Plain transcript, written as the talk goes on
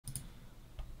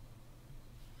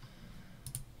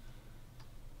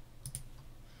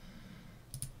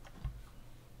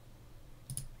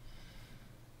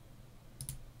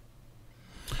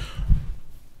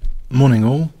Morning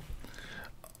all.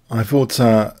 I thought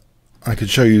I could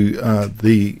show you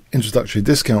the introductory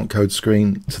discount code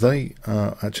screen today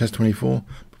at chess24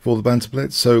 before the Banter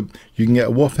Blitz. So you can get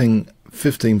a whopping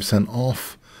 15%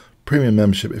 off premium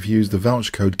membership if you use the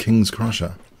voucher code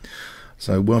Kingscrusher.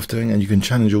 So worth doing, and you can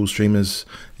challenge all streamers,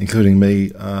 including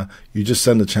me. You just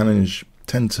send a challenge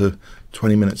 10 to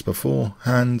 20 minutes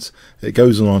beforehand. It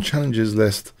goes on our challenges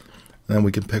list, and then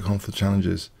we can pick off the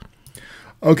challenges.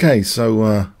 Okay,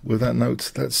 so with that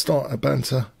note, let's start a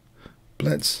Banter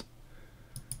Blitz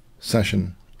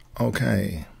session.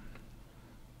 Okay.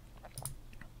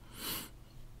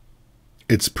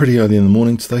 It's pretty early in the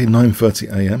morning today,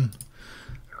 9:30 AM.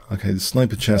 Okay, the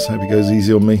sniper chess, hope it goes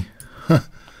easy on me.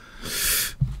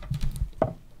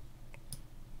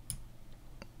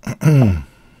 I'm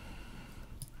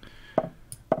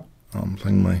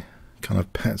playing my kind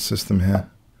of pet system here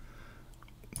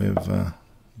with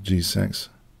G6.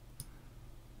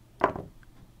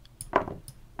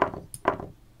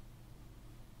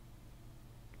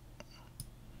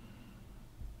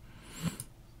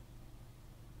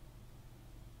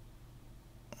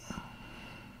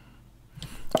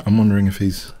 I'm wondering if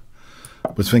he's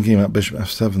was thinking about bishop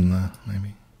f7 there,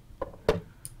 maybe.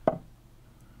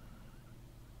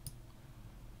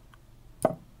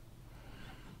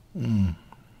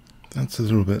 That's a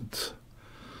little bit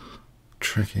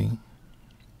tricky.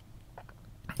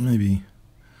 Maybe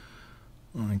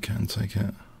I can take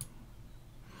it.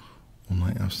 Or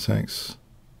knight f6.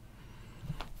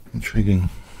 Intriguing.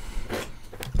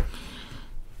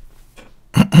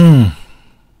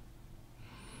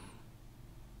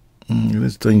 It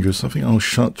is dangerous. I think I'll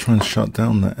try and shut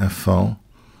down that f file.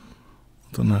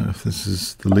 I don't know if this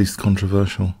is the least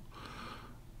controversial.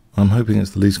 I'm hoping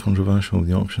it's the least controversial of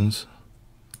the options.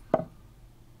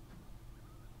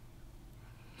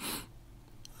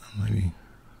 Maybe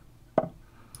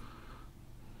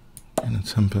in a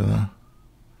tempo there.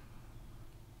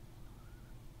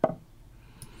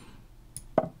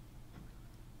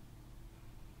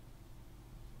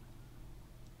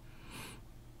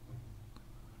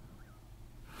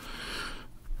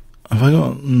 Have I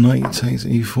got knight takes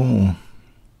e4?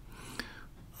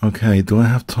 Okay, do I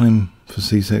have time for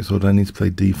c6 or do I need to play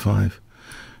d5?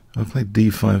 I'll play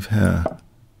d5 here.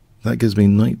 That gives me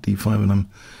knight d5 and I'm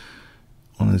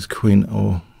on his queen,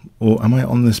 or am I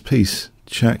on this piece?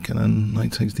 Check and then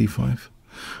knight takes d5.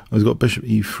 I've got bishop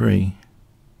e3.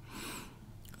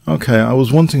 Okay, I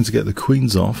was wanting to get the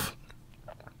queens off.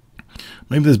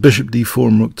 Maybe there's bishop d4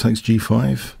 and rook takes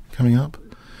g5 coming up,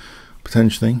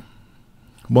 potentially.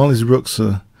 While his rooks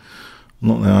are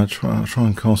not there, I'll try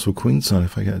and castle queenside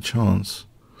if I get a chance.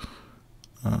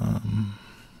 So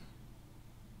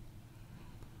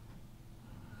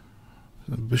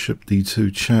bishop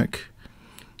d2 check,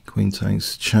 queen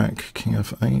takes check, king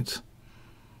f8,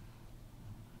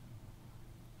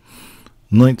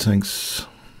 knight takes,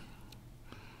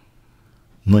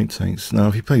 knight takes. Now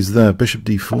if he plays there, bishop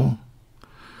d4.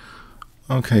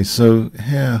 Okay, so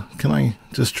here, can I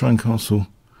just try and castle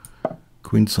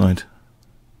queenside?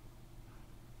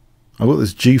 I've got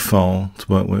this G file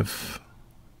to work with,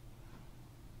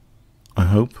 I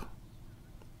hope.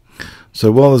 So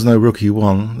while there's no rook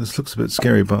e1, this looks a bit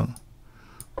scary, but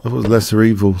I thought it was lesser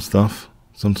evil stuff.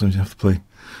 Sometimes you have to play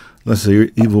lesser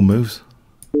evil moves.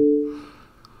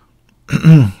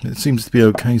 It seems to be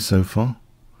okay so far.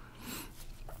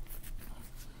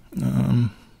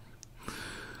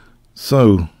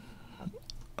 So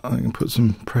I can put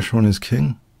some pressure on his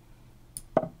king.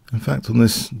 In fact, on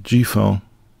this G file,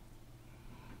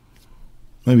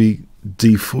 maybe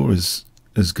d4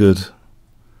 is good.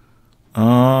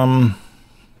 Yeah,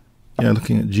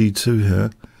 looking at g2 here.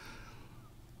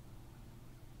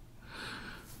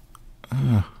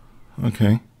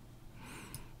 Okay.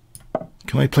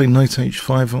 Can I play knight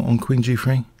h5 on queen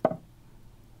g3?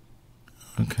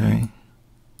 Okay.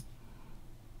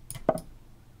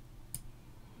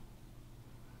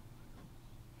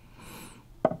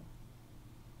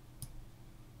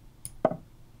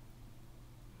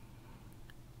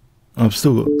 I've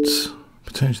still got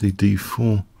potentially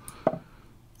d4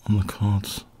 on the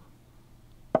cards.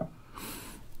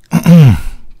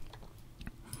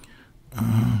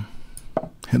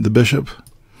 Hit the bishop.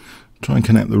 Try and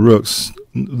connect the rooks.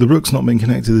 The rooks not being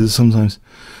connected is sometimes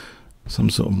some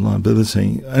sort of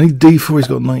liability. Only d4, he's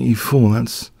got knight e4.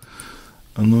 That's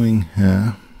annoying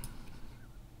here.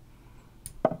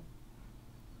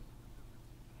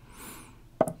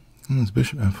 And there's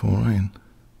bishop f4, right?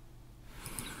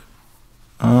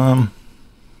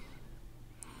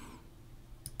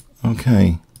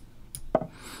 Okay.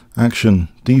 Action.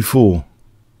 D4.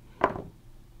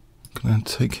 Can I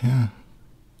take here?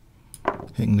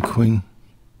 hitting the queen.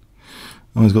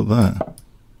 Oh, he's got that.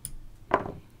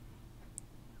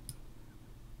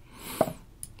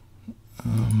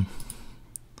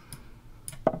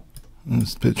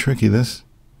 It's a bit tricky, this.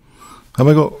 Have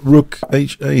I got rook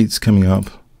h8 coming up?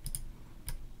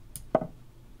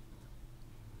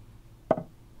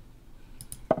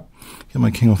 Get my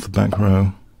king off the back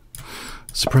row.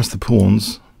 Suppress the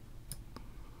pawns.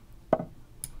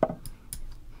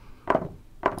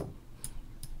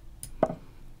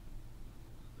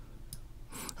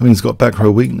 I mean, he's got back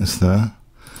row weakness there.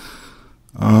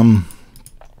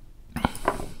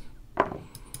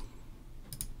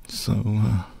 So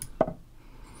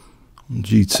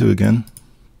G2 again.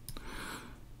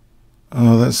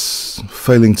 Oh, that's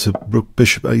failing to rook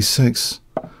bishop A6.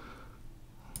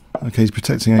 Okay, he's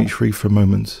protecting H3 for a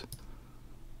moment.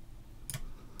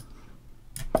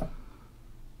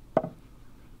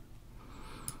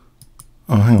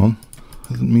 Oh, hang on.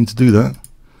 I didn't mean to do that.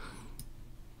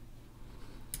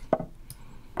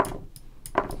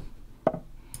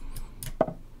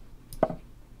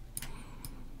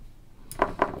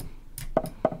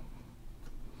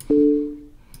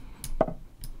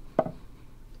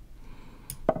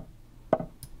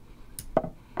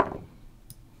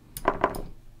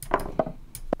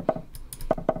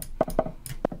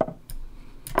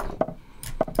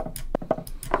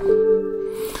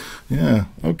 Yeah,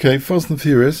 okay, Fast and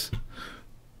Furious.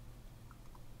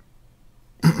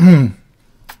 Thanks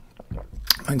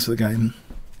for the game.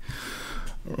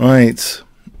 Right.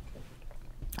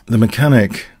 The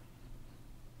Mechanic.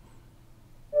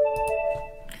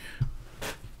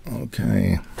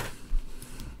 Okay.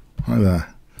 Hi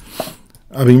there.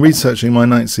 I've been researching my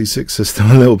knight c6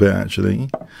 system a little bit, actually.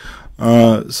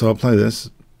 So I'll play this.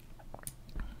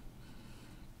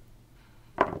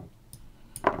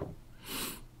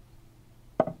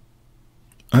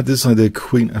 I had this idea,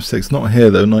 queen f6, not here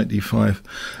though, knight d5.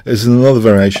 It's another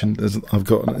variation. I've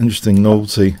got an interesting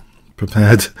novelty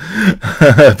prepared,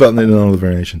 but in another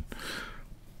variation.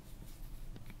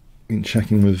 Been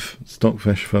checking with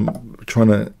Stockfish for trying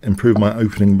to improve my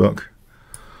opening book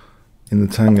in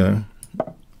the Tango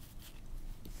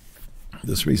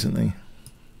just recently.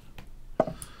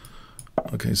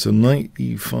 Okay, so knight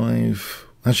e5.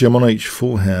 Actually, I'm on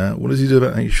h4 here. What does he do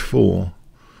about h4?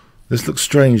 This looks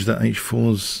strange that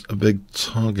h4's a big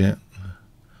target.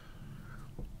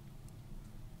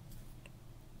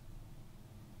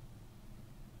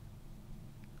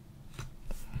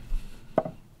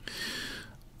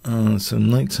 So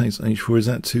knight takes h4. Is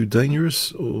that too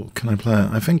dangerous, or can I play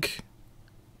it? I think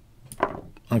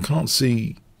I can't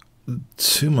see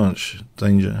too much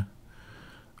danger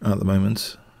at the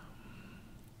moment.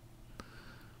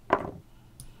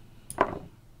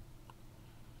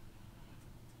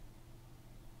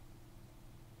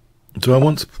 Do I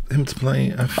want him to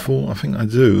play f4? I think I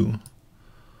do.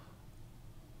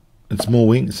 It's more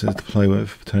weaknesses to play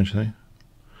with, potentially.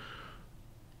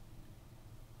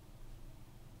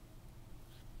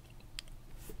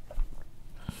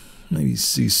 Maybe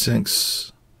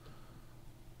c6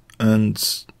 and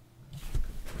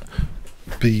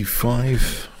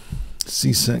b5.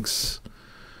 c6,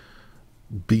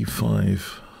 b5.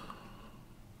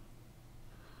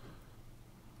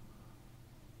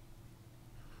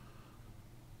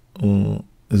 Or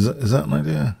is that an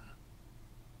idea?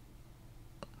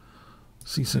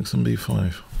 c6 and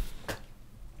b5.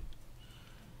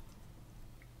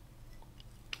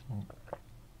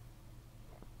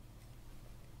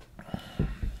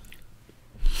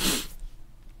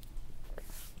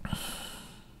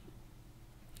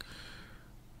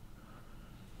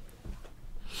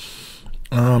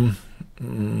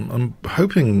 I'm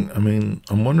hoping,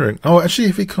 I'm wondering. Oh, actually,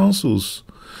 if he castles,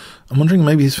 I'm wondering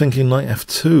maybe he's thinking knight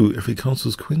f2 if he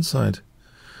castles queenside.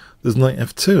 There's knight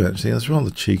f2, actually. That's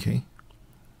rather cheeky.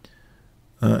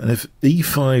 And if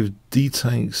e5 d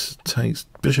takes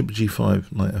bishop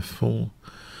g5, knight f4,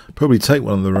 probably take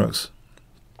one of the rooks.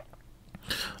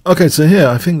 Okay, so here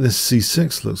I think this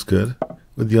c6 looks good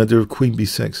with the idea of queen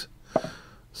b6.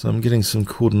 So I'm getting some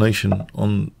coordination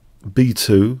on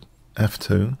b2,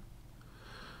 f2.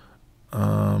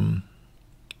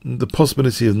 The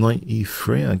possibility of knight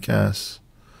e3, I guess.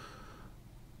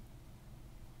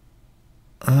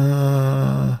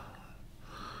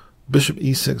 Bishop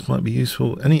e6 might be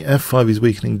useful. Any f5 is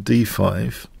weakening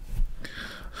d5.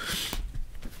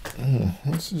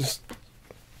 Let's just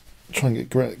try and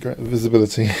get great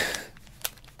visibility.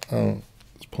 Oh,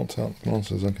 it's popped out the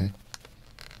answers, okay.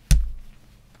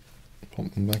 Pop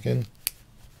them back in.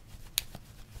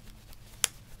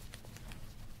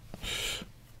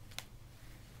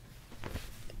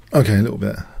 Okay, a little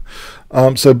bit.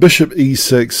 So bishop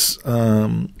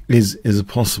e6 is a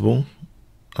possible,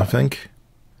 I think.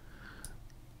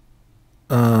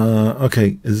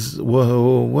 Okay,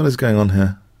 what is going on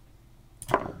here?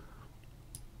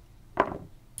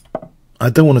 I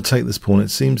don't want to take this pawn.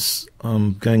 It seems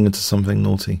I'm going into something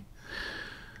naughty.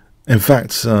 In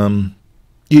fact, you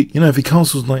know, if he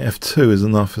castles knight f2 is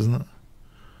enough, isn't it?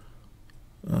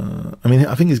 I mean,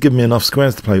 I think he's given me enough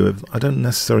squares to play with. I don't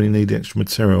necessarily need the extra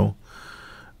material.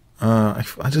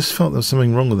 I just felt there was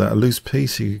something wrong with that. A loose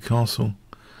piece he could castle.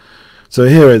 So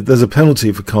here, there's a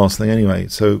penalty for castling anyway.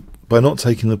 So by not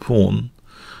taking the pawn,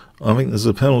 I think there's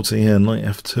a penalty here, knight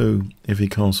f2, if he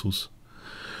castles.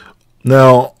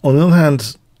 Now, on the other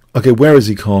hand, okay, where is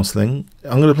he castling?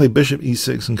 I'm going to play bishop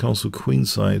e6 and castle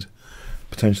queenside,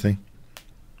 potentially.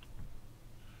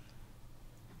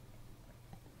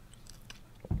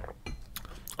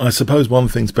 I suppose one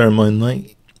thing to bear in mind,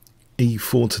 knight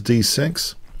e4 to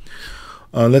d6.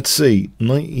 Let's see,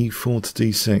 knight e4 to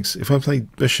d6. If I play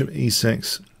bishop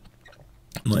e6,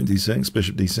 knight d6,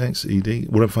 bishop d6, ed,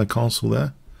 what if I castle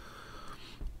there?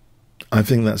 I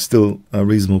think that's still a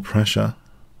reasonable pressure.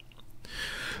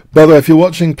 By the way, if you're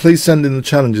watching, please send in the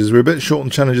challenges. We're a bit short on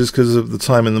challenges because of the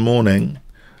time in the morning.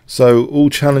 So all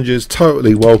challenges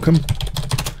totally welcome.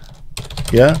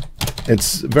 Yeah,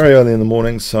 it's very early in the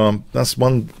morning, so that's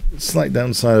one slight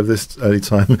downside of this early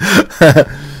time.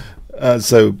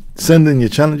 So send in your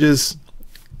challenges.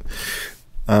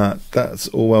 That's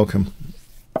all welcome.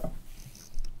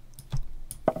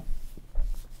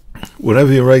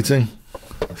 Whatever your rating.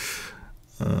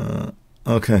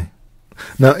 Okay.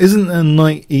 Now, isn't there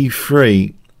knight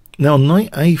e3? Now,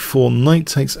 knight a4, knight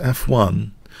takes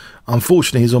f1.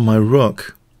 Unfortunately, he's on my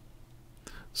rook.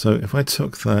 So if I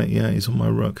took that, yeah, he's on my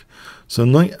rook. So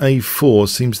knight a4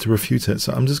 seems to refute it.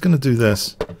 So I'm just going to do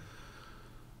this.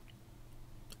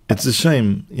 It's a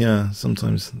shame, yeah,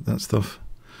 sometimes that stuff.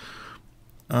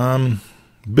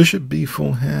 Bishop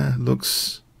b4 here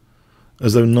looks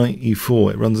as though knight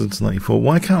e4, it runs into knight e4.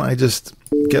 Why can't I just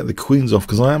get the queens off?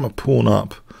 Because I am a pawn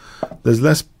up. There's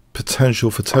less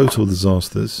potential for total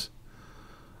disasters,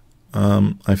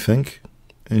 I think,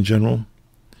 in general.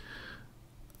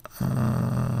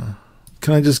 Can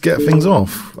I just get things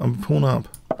off? I'm a pawn up.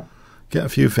 Get a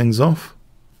few things off.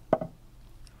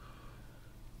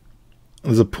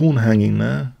 There's a pawn hanging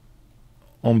there.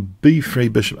 On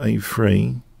b3, bishop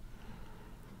a3.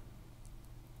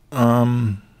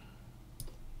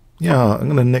 Yeah, I'm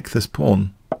going to nick this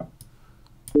pawn.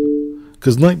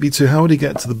 Because knight b2, how would he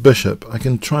get to the bishop? I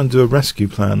can try and do a rescue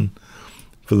plan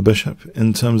for the bishop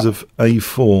in terms of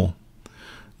a4.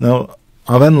 Now,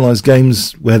 I've analysed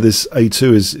games where this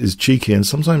a2 is cheeky, and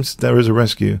sometimes there is a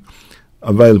rescue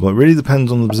available. It really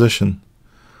depends on the position.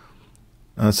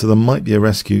 So there might be a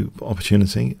rescue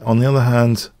opportunity. On the other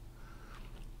hand,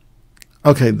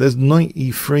 okay, there's knight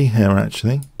e3 here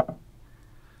actually.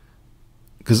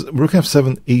 Because rook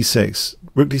f7, e6,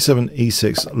 rook d7,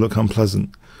 e6 look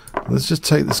unpleasant. Let's just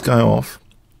take this guy off.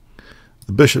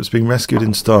 The bishop's being rescued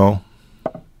in style.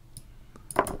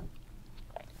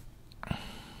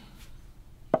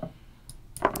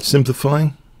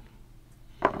 Simplifying.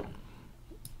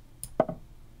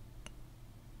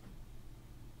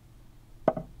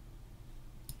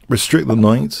 Restrict the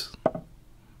knight.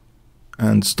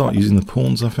 And start using the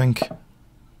pawns, I think.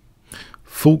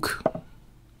 Fork.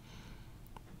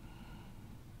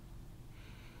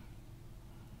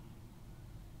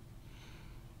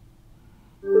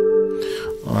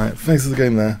 Alright, thanks for the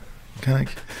game there,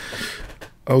 mechanic.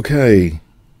 Okay.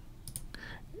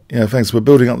 Yeah, thanks. We're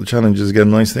building up the challenges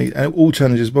again nicely. All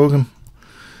challenges, welcome.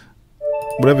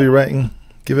 Whatever you're rating,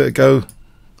 give it a go.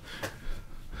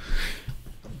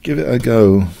 Give it a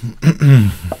go.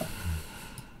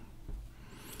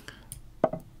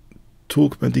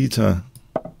 Talk Medita.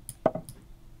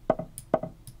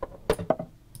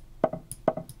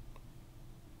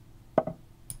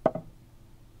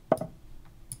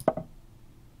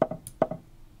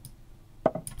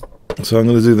 So I'm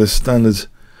going to do this standard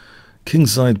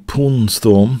kingside pawn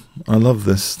storm. I love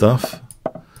this stuff.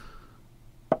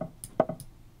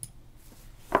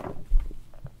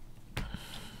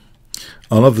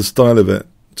 I love the style of it.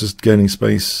 Just gaining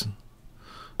space,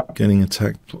 gaining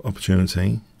attack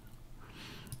opportunity.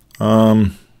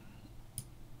 I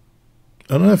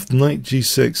don't know if knight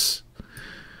g6...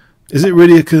 Is it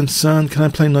really a concern? Can I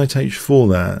play knight h4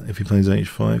 there if he plays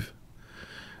h5?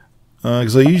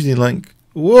 Because I usually like...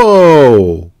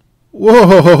 Whoa!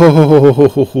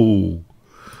 Whoa!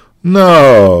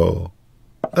 No!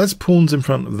 That's pawns in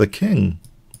front of the king.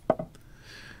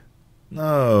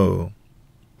 No.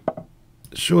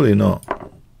 Surely not.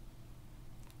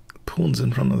 pawns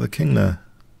in front of the king there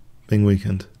being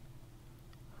weakened.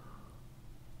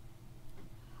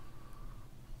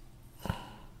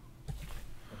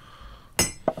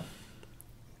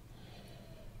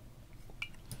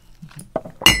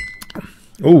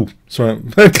 Oh, sorry,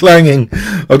 clanging.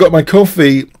 I got my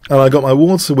coffee and I got my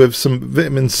water with some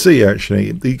vitamin C, actually.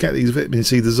 You get these vitamin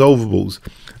C dissolvables.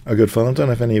 Are good fun. I don't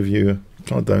know if any of you have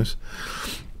tried those.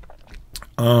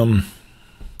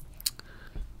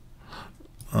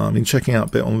 I've been checking out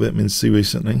a bit on vitamin C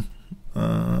recently.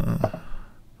 Oh,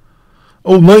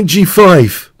 knight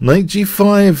g5. Knight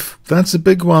g5. That's a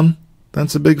big one.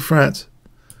 That's a big threat.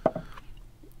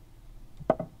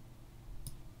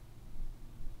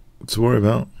 To worry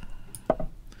about.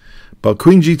 But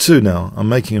queen g2 now. I'm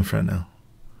making a threat now.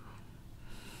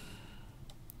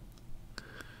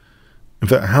 In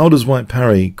fact, how does white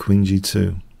parry queen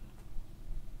g2?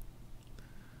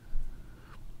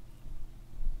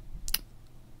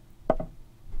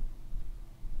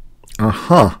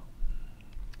 Aha.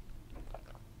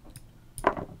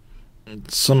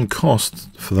 Some cost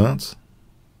for that.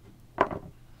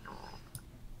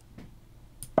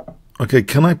 Okay,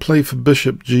 can I play for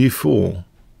bishop g4?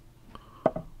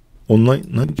 Or knight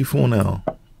g4 now?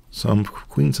 So I'm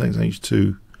queen takes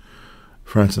h2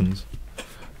 threatens.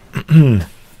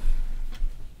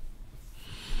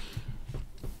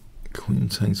 Queen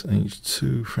takes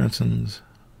h2 threatens.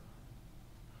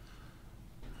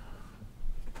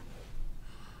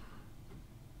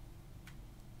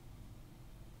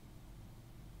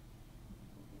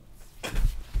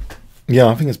 Yeah,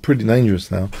 I think it's pretty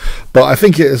dangerous now. But I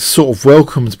think it is sort of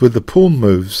welcomed with the pawn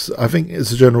moves. I think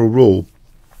it's a general rule.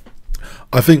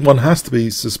 I think one has to be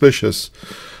suspicious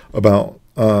about,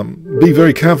 be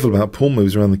very careful about pawn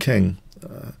moves around the king.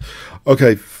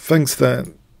 Okay, thanks there.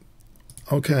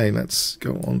 Okay, let's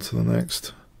go on to the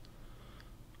next.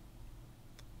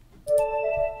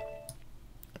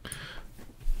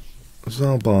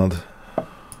 Zalbard.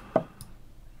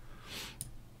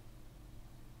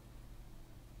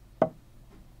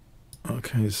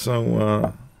 Okay,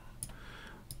 so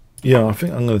yeah, I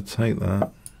think I'm going to take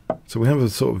that. So we have a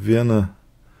sort of Vienna,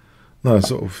 no,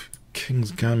 sort of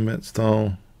King's Gambit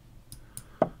style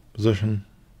position.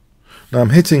 Now I'm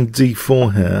hitting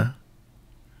d4 here.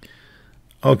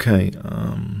 Okay,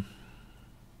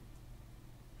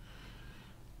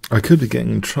 I could be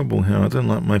getting in trouble here. I don't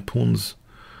like my pawns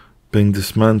being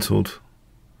dismantled.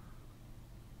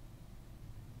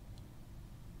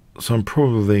 So I'm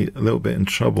probably a little bit in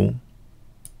trouble.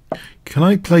 Can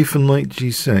I play for knight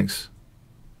g6?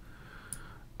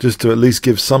 Just to at least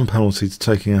give some penalty to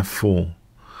taking f4.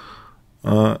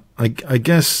 I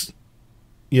guess,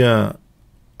 yeah,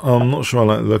 I'm not sure I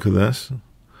like the look of this.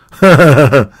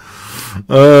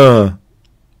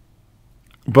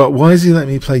 But why is he letting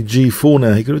me play g4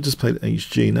 now? He could have just played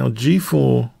hg. Now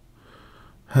g4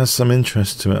 has some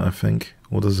interest to it, I think.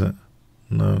 Or does it?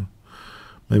 No,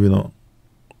 maybe not.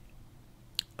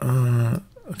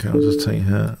 Okay, I'll just take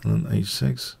here and then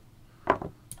h6.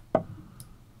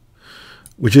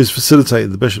 Which is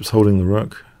facilitated, the bishop's holding the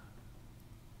rook.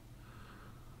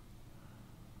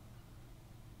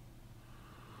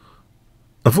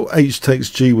 I thought h takes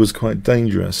g was quite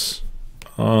dangerous.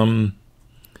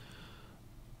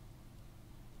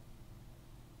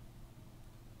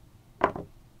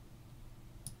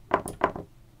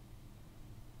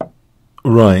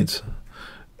 Right.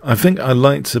 I think I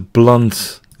like to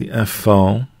blunt the f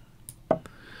file,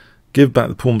 give back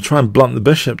the pawn, try and blunt the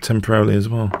bishop temporarily as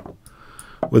well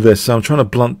with this. So I'm trying to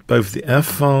blunt both the f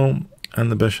file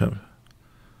and the bishop.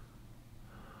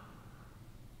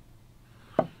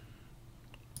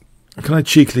 Can I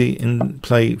cheekily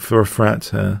play for a threat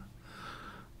here?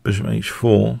 Bishop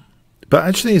h4. But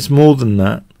actually it's more than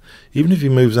that. Even if he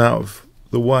moves out of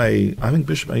the way, I think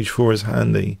bishop h4 is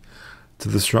handy to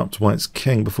disrupt white's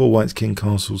king before white's king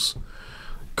castles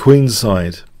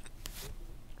queenside.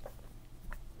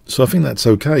 So I think that's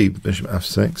okay, bishop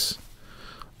f6,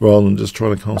 rather than just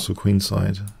trying to castle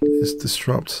queenside. Let's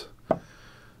disrupt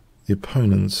the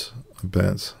opponent a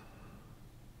bit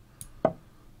from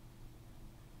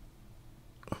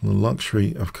the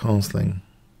luxury of castling.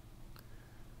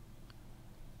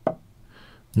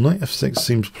 Knight f6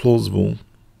 seems plausible,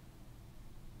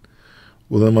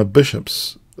 although my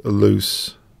bishops are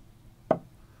loose.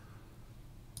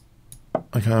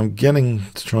 Okay, I'm getting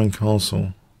to try and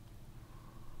castle,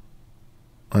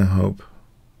 I hope.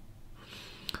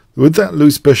 With that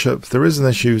loose bishop, there is an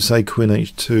issue, say queen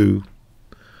h2.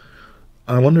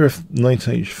 I wonder if knight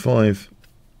h5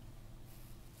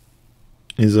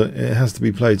 is it has to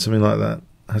be played, something like that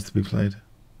has to be played.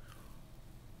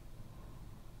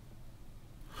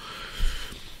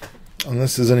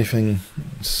 Unless there's anything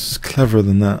cleverer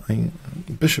than that.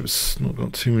 Bishop's not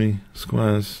got too many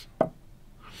squares.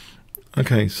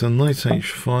 Okay, so knight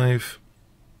h5.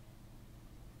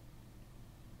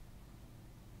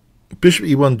 Bishop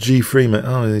e1 g3, mate.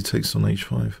 Oh, he takes on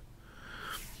h5.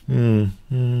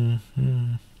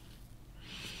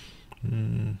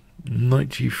 Knight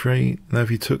g3. Now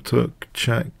if you took,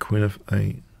 check, queen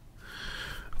f8.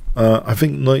 I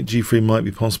think knight g3 might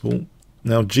be possible.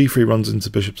 Now g3 runs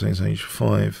into bishop takes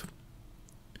h5.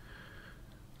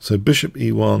 So bishop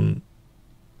e1.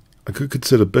 I could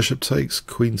consider bishop takes,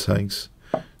 queen takes.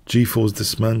 g4 is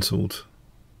dismantled.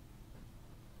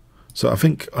 So I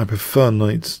think I prefer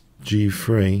knight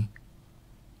g3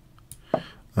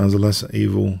 as a lesser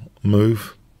evil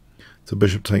move to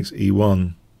bishop takes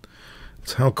e1.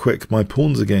 It's how quick my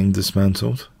pawns are getting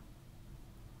dismantled.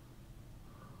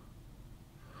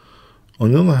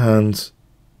 On the other hand,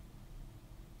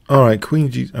 alright, queen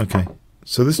g... Okay,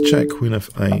 so this check, queen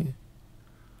f8.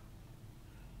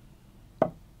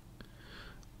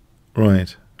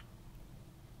 Right.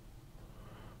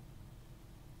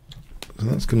 So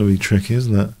that's going to be tricky,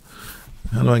 isn't it?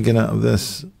 How do I get out of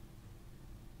this?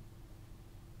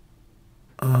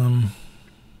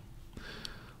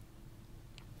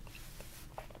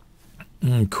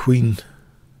 Queen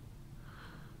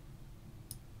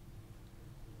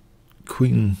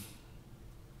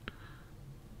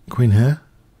here.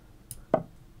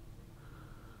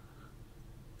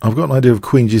 I've got an idea of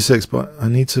queen g6, but I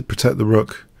need to protect the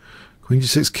rook. Queen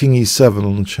g6, king e7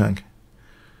 on the check.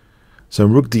 So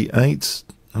rook d8,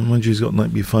 and mind you, he's got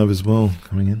knight b5 as well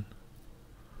coming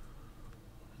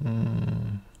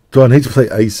in. Do I need to play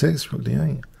a6, rook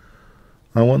d8?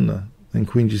 I wonder. Then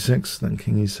queen g6, then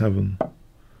king e7.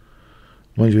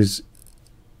 Mind you, he's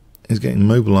getting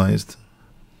mobilized.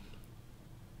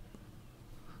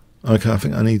 Okay, I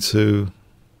think I need to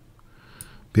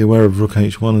be aware of rook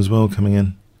h1 as well coming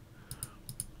in.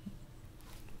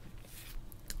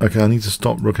 Okay, I need to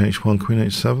stop rook h1, queen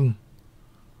h7.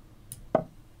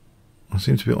 I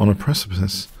seem to be on a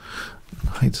precipice.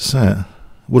 I hate to say it.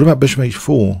 What about bishop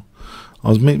h4? I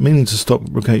was meaning to stop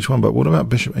rook h1, but what about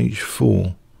bishop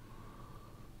h4?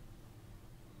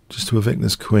 Just to evict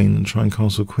this queen and try and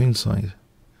castle queenside.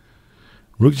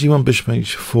 Rook g1, bishop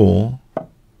h4.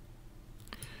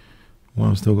 Well,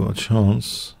 I've still got a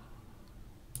chance.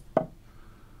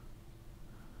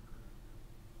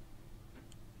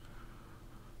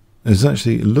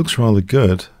 It looks rather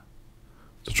good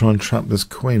to try and trap this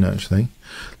queen, actually.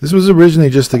 This was originally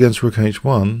just against rook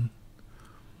h1.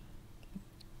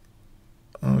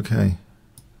 Okay.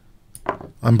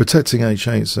 I'm protecting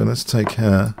h8, so let's take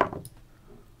care.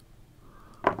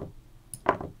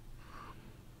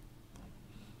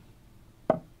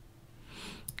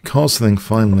 Castling,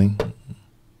 finally.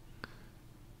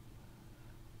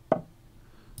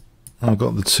 I've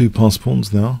got the two pass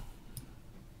pawns now.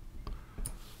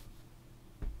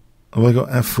 Have I got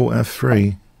f4,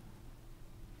 f3?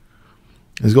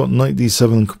 He's got knight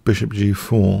d7 and bishop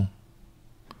g4.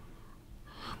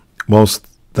 Whilst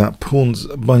that pawn's...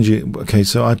 Mind you, okay,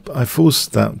 so I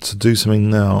forced that to do something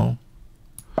now,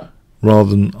 rather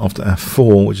than after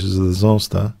f4, which is a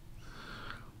disaster.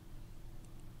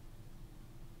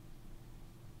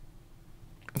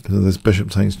 Because of this bishop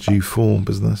takes g4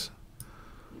 business.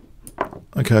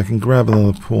 Okay, I can grab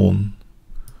another pawn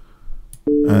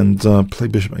and play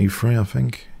bishop e3, I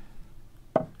think.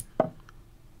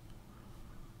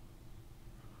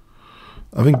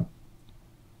 I think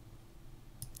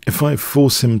if I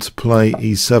force him to play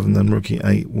e7, then rook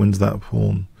e8 wins that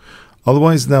pawn.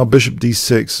 Otherwise, now bishop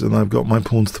d6, and I've got my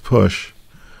pawns to push,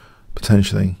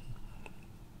 potentially.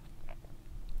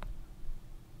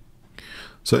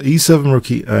 So e7, rook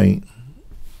e8.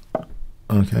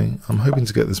 Okay, I'm hoping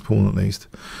to get this pawn at least.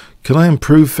 Can I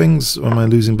improve things, or am I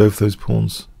losing both those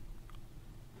pawns?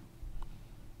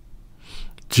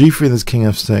 g3, there's king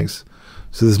f6.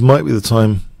 So this might be the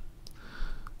time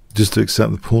just to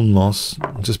accept the pawn loss.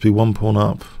 Just be one pawn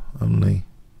up only.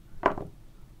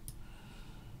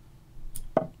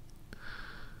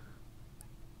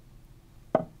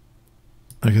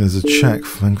 Okay, there's a check,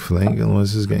 thankfully,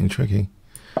 otherwise this is getting tricky.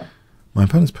 My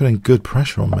opponent's putting good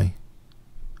pressure on me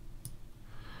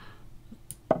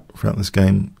throughout this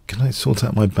game. Can I sort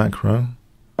out my back row?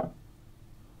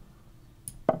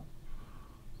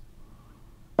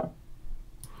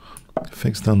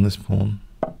 Fix down this pawn.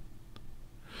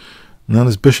 Now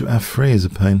this bishop f3 is a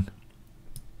pain.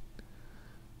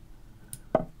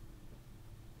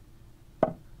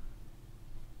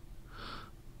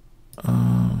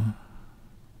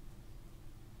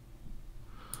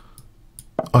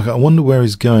 Okay, I wonder where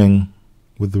he's going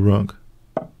with the rook.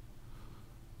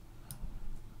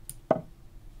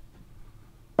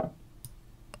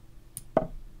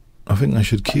 think I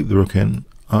should keep the rook in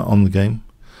on the game,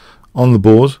 on the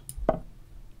board,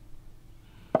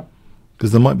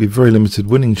 because there might be very limited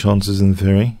winning chances in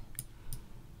theory.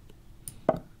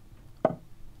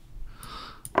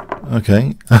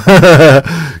 Okay,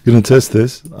 gonna test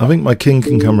this. I think my king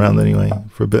can come round anyway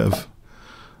for a bit of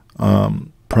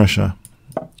pressure.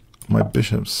 My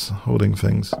bishop's holding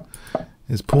things.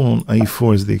 His pawn on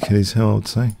a4 is the Achilles heel, I would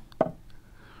say.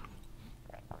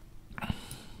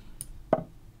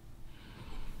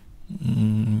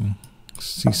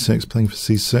 C6, playing for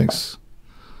c6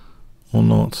 or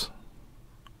not.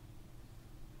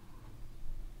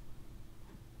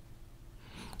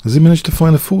 Has he managed to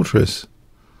find a fortress?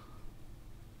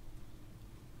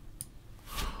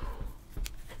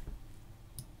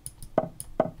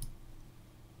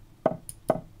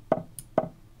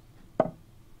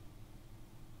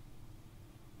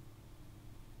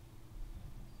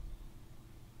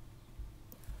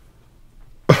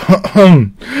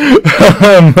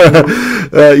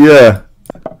 Yeah.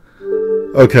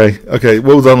 Okay.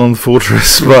 Well done on the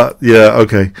fortress, but yeah.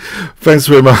 Okay. Thanks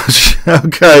very much.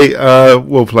 Okay.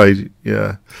 Well played.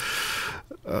 Yeah.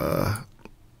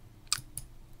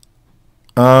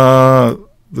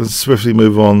 Let's swiftly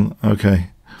move on. Okay.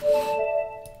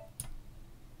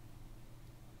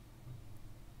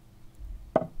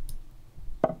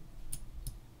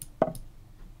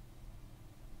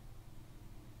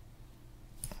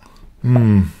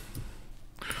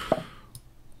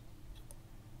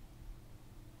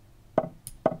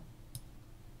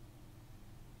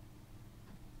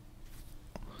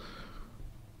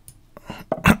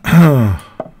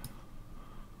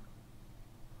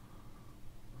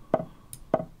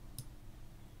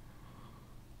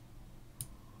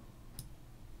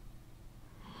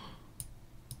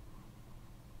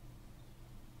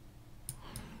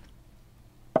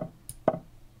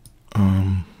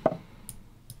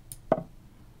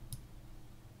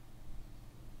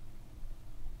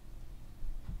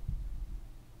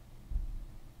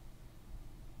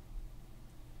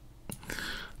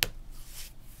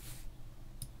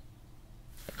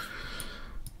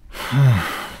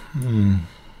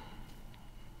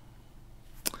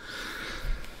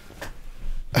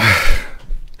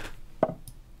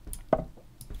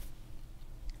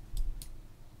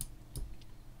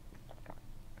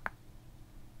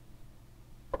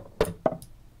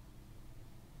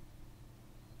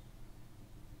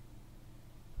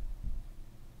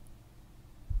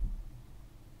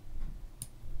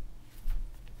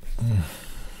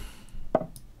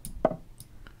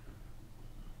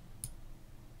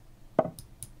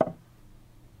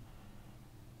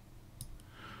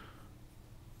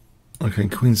 Okay,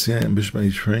 queen c8 and bishop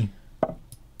h3.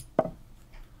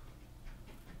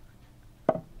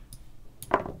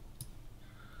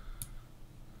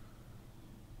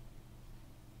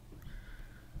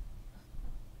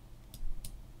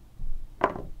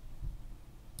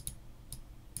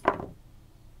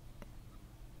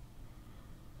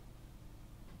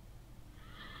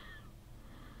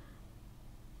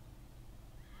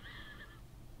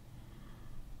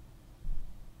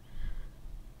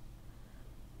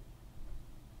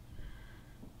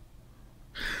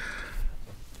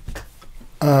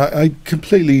 I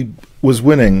completely was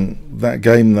winning that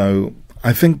game, though.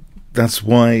 I think that's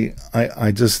why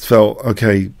I just felt,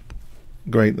 okay,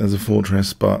 great, there's a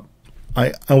fortress, but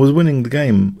I was winning the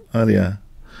game earlier.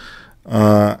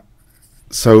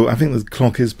 So I think the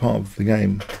clock is part of the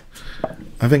game.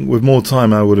 I think with more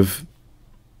time I would have...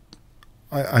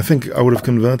 I think I would have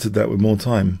converted that with more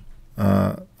time.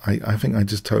 I think I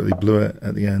just totally blew it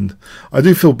at the end. I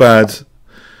do feel bad.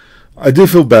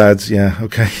 Yeah,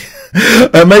 okay.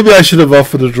 Maybe I should have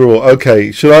offered a draw.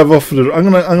 Okay, should I have offered a draw? I'm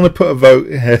gonna put a vote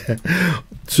here.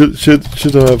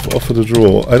 Should I have offered a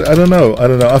draw? I don't know.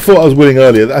 I thought I was winning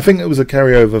earlier. I think it was a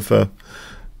carryover for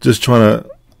just trying to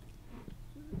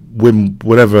win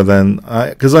whatever then.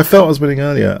 Because I felt I was winning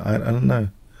earlier. I don't know.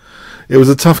 It was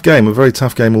a tough game, a very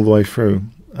tough game all the way through.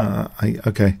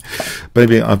 Okay,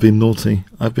 maybe I've been naughty.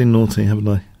 Haven't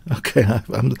I? Okay,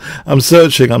 I'm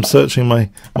searching my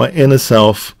inner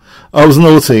self. I was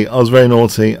naughty. I was very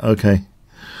naughty. Okay.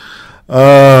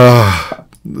 No.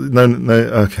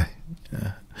 Okay.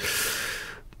 Yeah.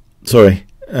 Sorry.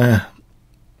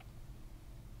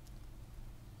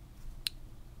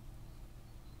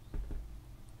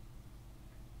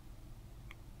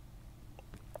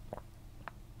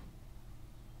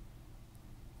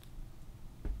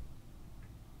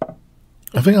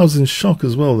 I think I was in shock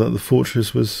as well that the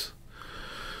fortress was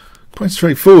quite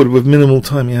straightforward with minimal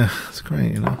time. Yeah, it's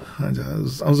great. You know, I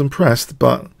was impressed,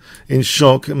 but in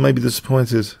shock and maybe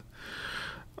disappointed.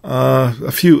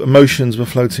 A few emotions were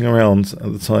floating around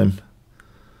at the time.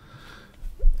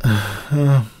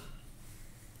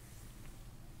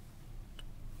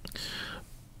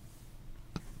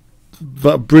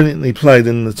 But brilliantly played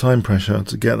in the time pressure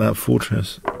to get that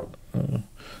fortress.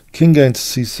 King going to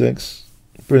c6.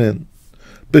 Brilliant.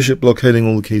 Bishop blockading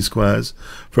all the key squares.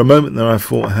 For a moment there I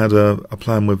thought I had a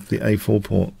plan with the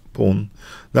a4 pawn.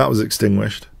 That was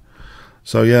extinguished.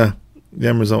 So yeah, the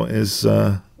end result is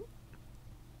it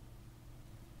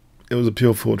was a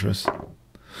pure fortress.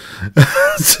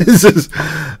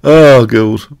 Oh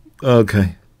god.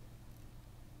 Okay.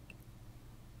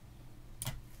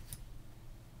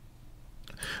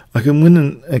 I can win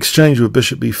an exchange with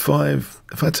bishop b5.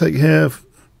 If I take here,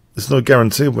 there's no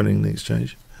guarantee of winning the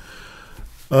exchange.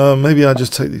 Maybe I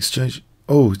just take the exchange.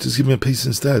 Oh, just give me a piece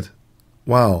instead.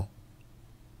 Wow.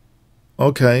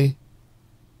 Okay.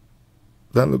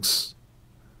 That looks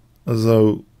as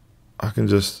though I can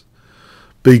just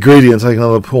be greedy and take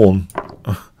another pawn.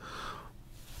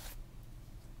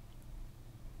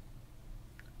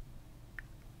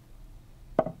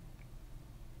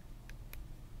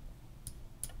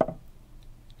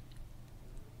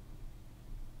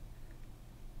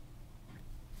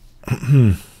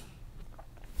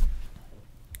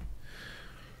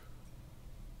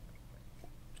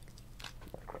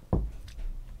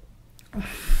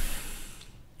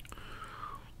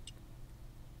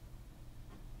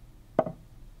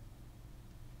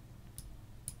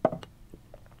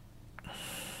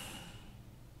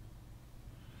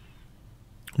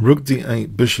 Rook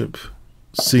d8, bishop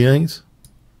c8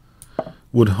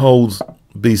 would hold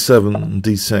b7 and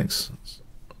d6.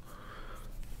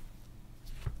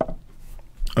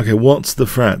 Okay, what's the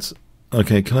threat?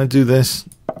 Okay, can I do this?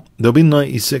 There'll be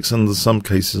knight e6 under some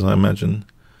cases, I imagine.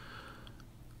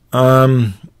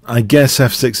 I guess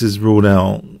f6 is ruled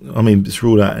out. I mean, it's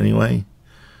ruled out anyway.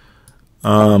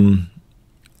 Oh,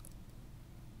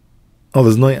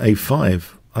 there's knight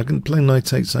a5. I can play knight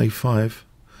takes a5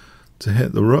 to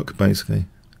hit the rook, basically.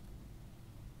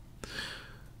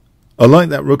 I like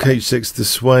that rook h6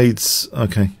 dissuades.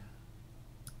 Okay.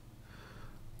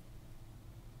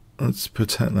 Let's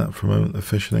protect that for a moment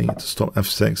officially to stop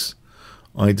f6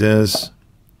 ideas.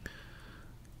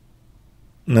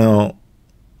 Now,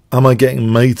 am I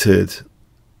getting mated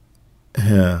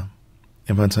here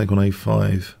if I take on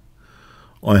a5?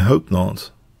 I hope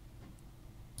not.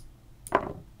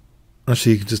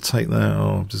 Actually, you can just take that.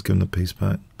 Oh, I'm just giving the piece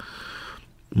back.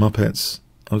 Muppets.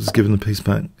 I was just giving the piece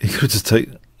back. He could just take.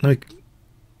 No.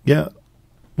 Yeah.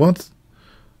 What?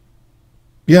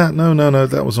 Yeah. No.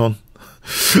 That was on.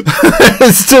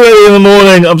 It's too early in the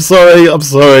morning. I'm sorry.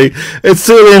 It's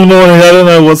too early in the morning. I don't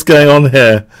know what's going on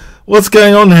here. What's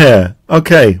going on here?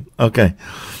 Okay.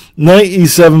 Knight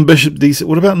e7, bishop d6.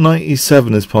 What about knight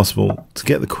e7 is possible to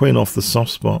get the queen off the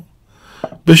soft spot?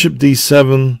 Bishop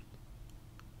d7.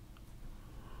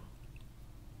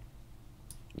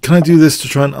 Can I do this to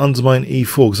try and undermine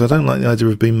e4? Because I don't like the idea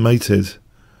of being mated,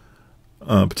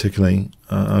 particularly.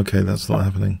 Okay, that's not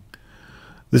happening.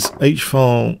 This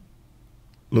h-file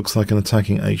looks like an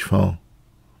attacking h-file.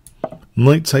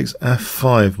 Knight takes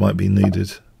f5 might be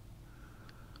needed.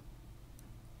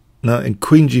 Now, in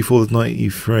queen g4 with knight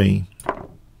e3.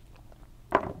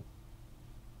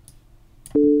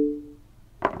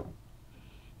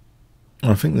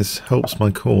 I think this helps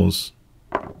my cause.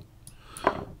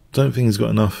 Don't think he's got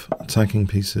enough attacking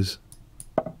pieces.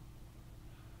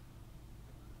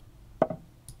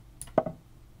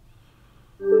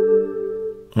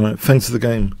 Alright, thanks for the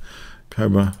game,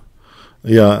 Cobra.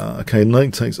 Yeah, okay,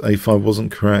 knight takes a5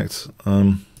 wasn't correct,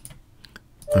 I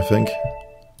think.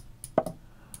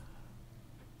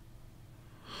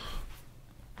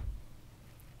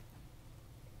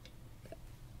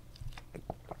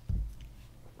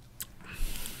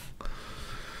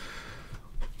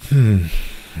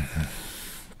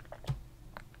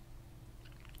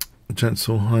 Gent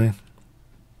so high.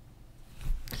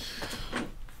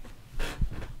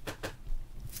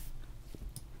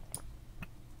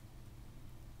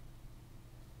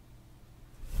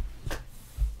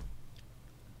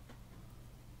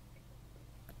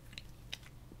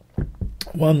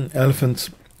 One elephant,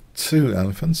 two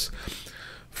elephants,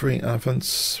 three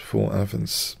elephants, four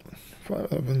elephants, five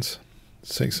elephants,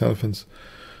 six elephants,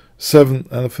 seven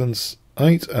elephants,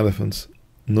 eight elephants,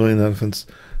 nine elephants,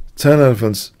 10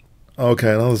 elephants.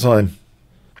 Okay, another time.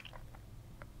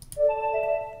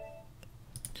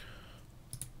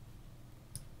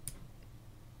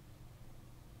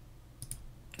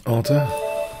 Otter,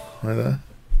 hi there.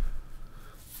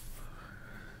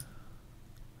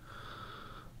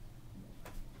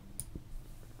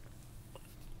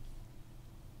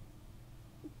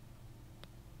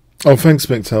 Oh, thanks,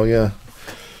 Mictel, yeah.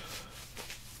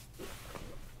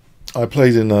 I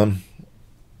played in an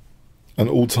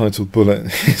all-titled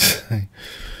bullet,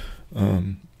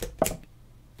 and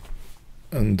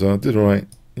did alright.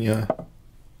 Yeah.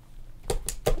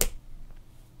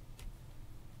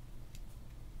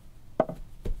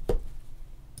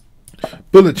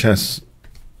 Bullet chess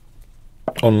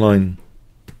online,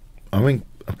 I think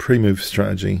a pre-move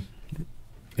strategy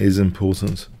is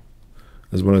important,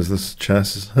 as well as this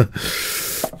chess.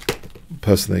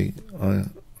 Personally, I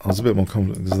was a bit more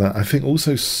confident with that. I think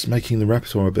also making the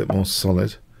rapport a bit more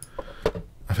solid,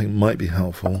 I think might be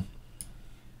helpful.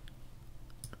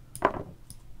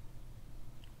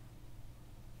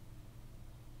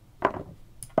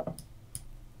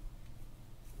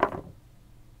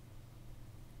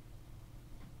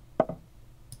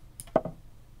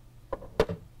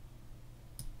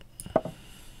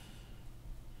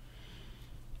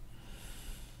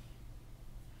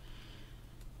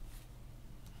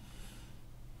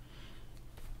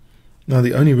 Now,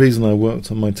 the only reason I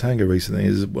worked on my tango recently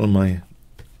is one of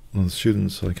the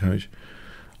students I coach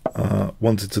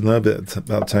wanted to know a bit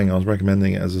about tango. I was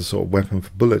recommending it as a sort of weapon for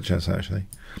bullet chess, actually.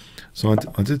 So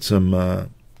I did some work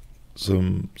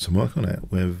on it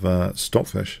with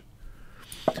stockfish.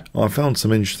 I found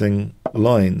some interesting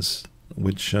lines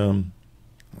which didn't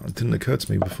occur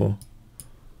to me before.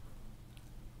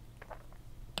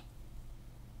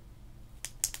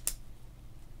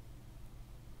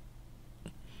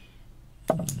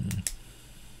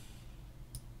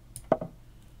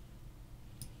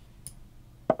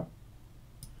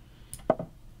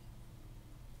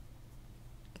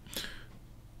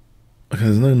 Okay,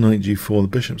 there's no knight g4. The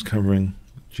bishop's covering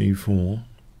g4.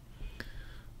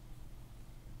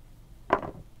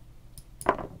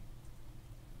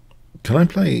 Can I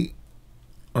play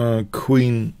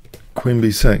queen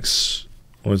b6,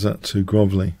 or is that too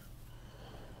grovelly?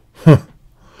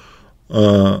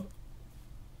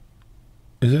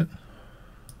 Is it?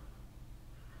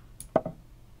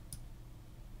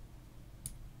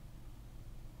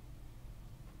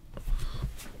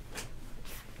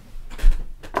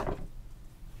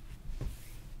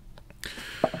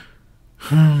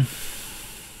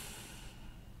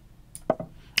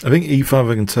 I think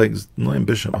e5 I can take. Knight and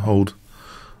bishop hold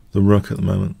the rook at the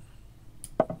moment.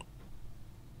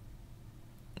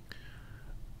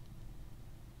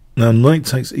 Now knight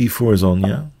takes e4 is on,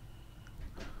 yeah?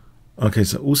 Okay,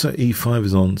 so also e5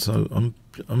 is on, so I'm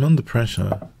under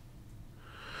pressure.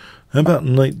 How about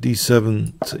knight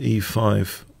d7 to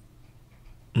e5?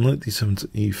 Knight d7 to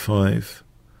e5.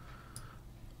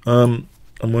 I'm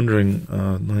wondering,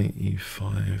 knight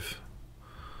e5.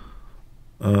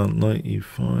 Knight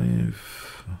e5.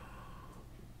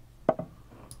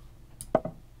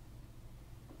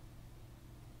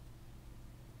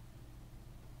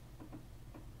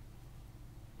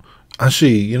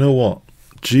 Actually, you know what?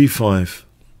 g5.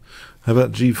 How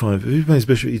about g5? Who plays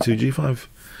bishop e2? g5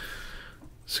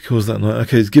 secures that knight.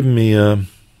 Okay, it's giving me a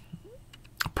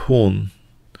pawn.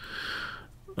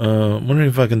 I'm wondering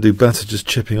if I can do better just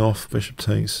chipping off bishop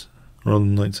takes rather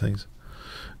than knight takes.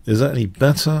 Is that any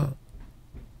better?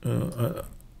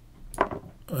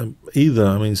 Either,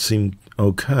 I mean, seemed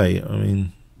okay. I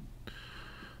mean,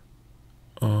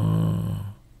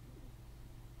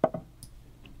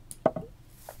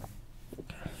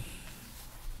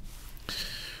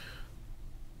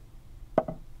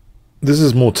 this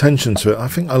is more tension to it. I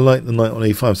think I like the knight on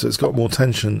e5, so it's got more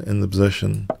tension in the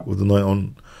position with the knight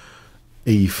on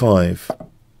e5.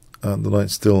 The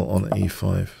knight's still on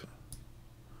e5.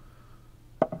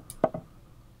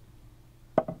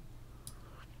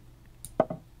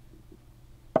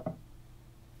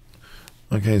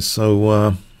 Okay,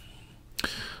 so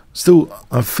still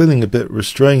I'm feeling a bit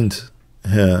restrained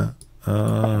here.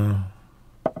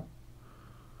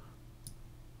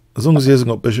 As long as he hasn't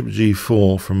got bishop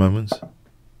g4 for a moment.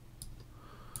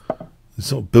 It's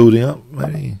sort of building up,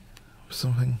 maybe, or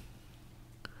something.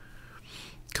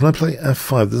 Can I play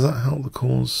f5? Does that help the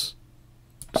cause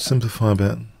simplify a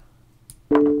bit?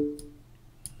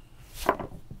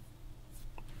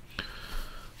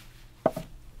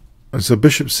 So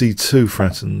bishop c2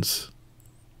 threatens.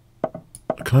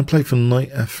 Can I play for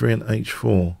knight f3 and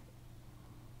h4?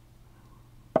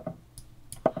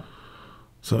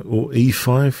 So, or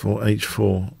e5 or h4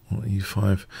 or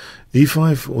e5.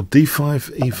 e5 or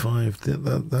d5,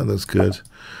 e5. That looks good.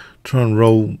 Try and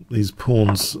roll these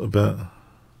pawns a bit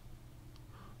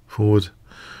forward.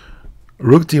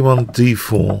 Rook d1,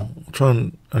 d4. Try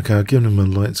and, okay, I've given him a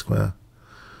light square.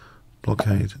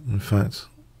 Blockade, in fact.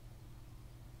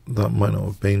 That might not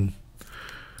have been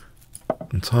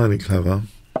entirely clever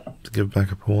to give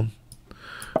back a pawn,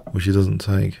 which he doesn't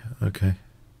take. Okay.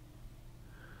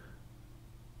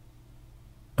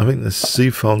 I think the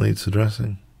C file needs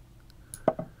addressing.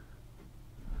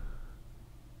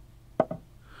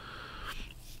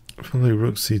 Probably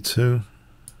rook C2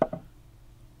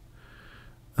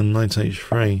 and knight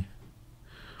H3.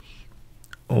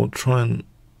 Or try and...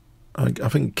 I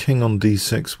think king on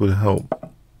D6 would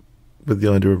help with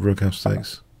the idea of rook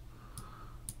F6.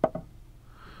 And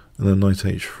then knight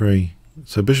H3.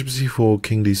 So bishop C4,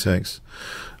 king D6.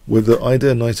 With the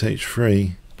idea knight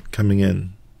H3 coming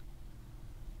in.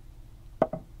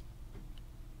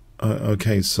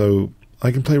 Okay, so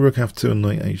I can play rook F2 and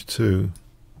knight H2.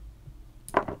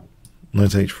 Knight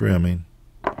H3, I mean.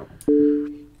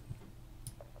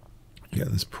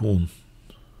 Get this pawn.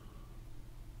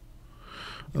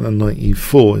 And then knight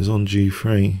E4 is on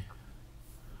G3.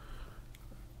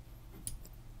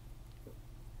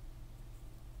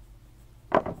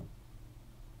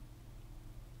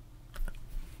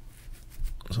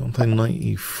 So I'm playing knight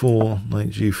E4, knight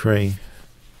G3,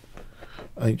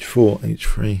 H4,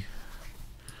 H3.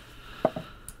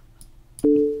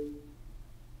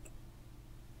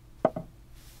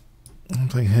 I'm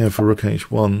playing here for rook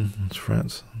H1, that's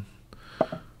threats.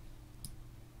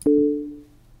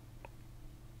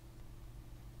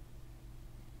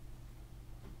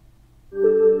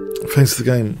 Face the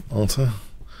game, Alta.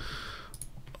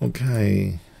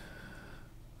 Okay.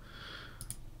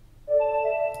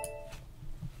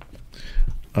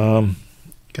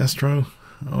 Gastro.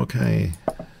 Okay.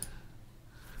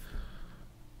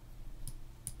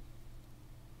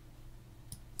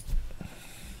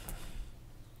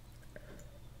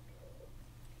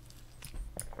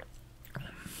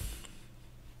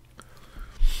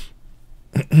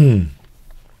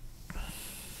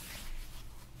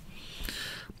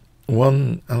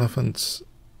 One elephant,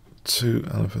 two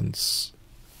elephants,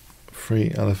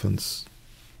 three elephants,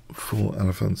 four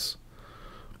elephants,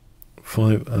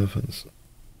 five elephants,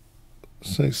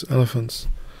 six elephants,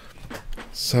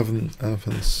 seven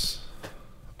elephants,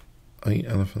 eight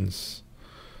elephants,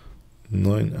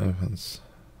 nine elephants,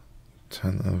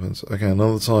 10 elephants. Okay,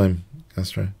 another time,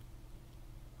 Castro.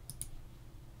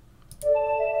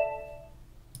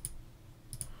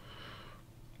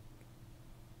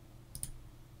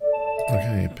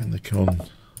 Okay, pin the con.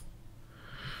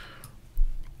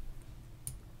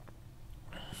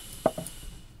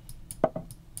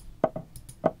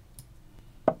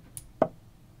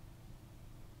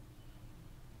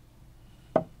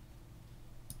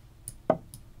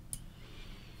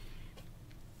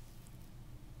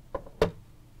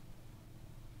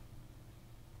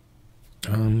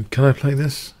 Can I play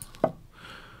this?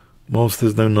 Whilst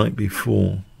there's no knight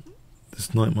b4,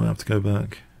 this knight might have to go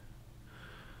back.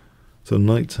 So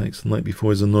knight takes, knight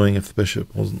b4 is annoying if the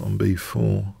bishop wasn't on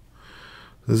b4.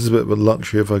 This is a bit of a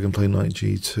luxury if I can play knight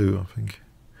g2, I think.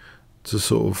 To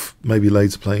sort of maybe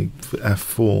later play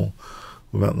f4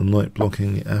 without the knight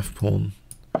blocking the f pawn.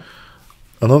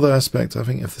 Another aspect, I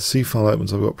think if the c file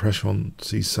opens, I've got pressure on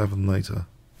c7 later.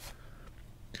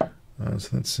 So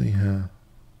let's see here.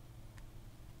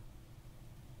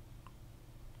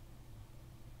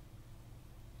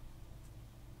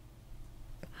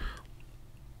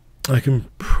 I can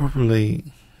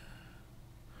probably...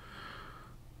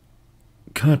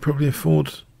 Can I probably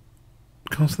afford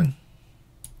casting?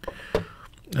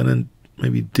 And then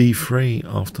maybe d3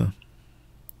 after.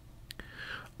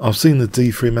 I've seen the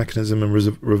d3 mechanism in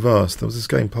reverse. There was this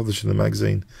game published in the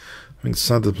magazine. I think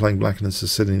Sadler playing black in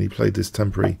Sicily, and he played this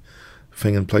temporary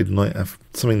thing and played knight f,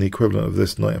 something the equivalent of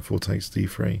this, knight f4 takes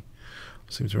d3. I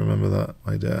seem to remember that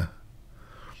idea.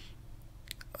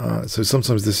 So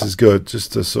sometimes this is good,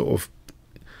 just to sort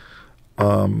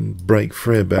of break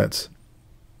free a bit.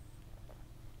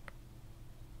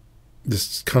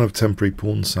 This kind of temporary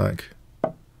pawn sack.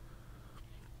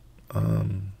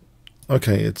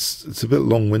 Okay, it's a bit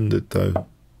long-winded though.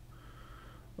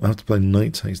 I have to play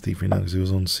knight takes d3 now because he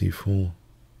was on c4.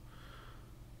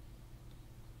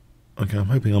 Okay, I'm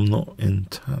hoping I'm not in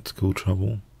tactical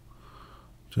trouble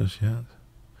just yet.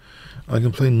 I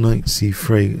can play knight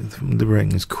c3,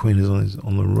 liberating his queen is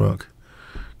on the rook.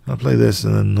 I play this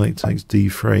and then knight takes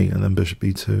d3 and then bishop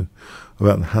e2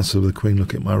 without the hassle of the queen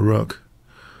looking at my rook.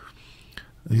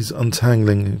 He's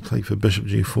untangling, he'll play for bishop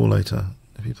g4 later.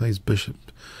 If he plays bishop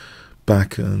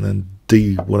back and then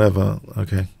d whatever,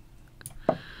 okay.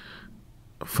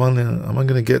 Finally, am I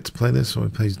going to get to play this, or he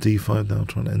plays d5 now,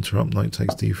 trying to interrupt knight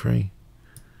takes d3?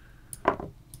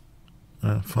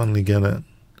 Finally get it.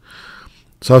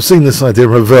 So I've seen this idea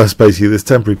reverse, basically, this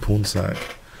temporary pawn sack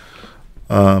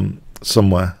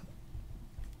somewhere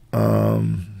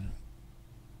in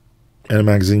a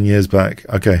magazine years back.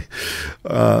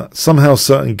 Somehow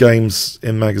certain games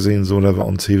in magazines or whatever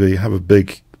on TV have a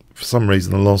big for some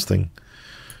reason a lasting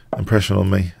impression on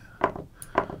me.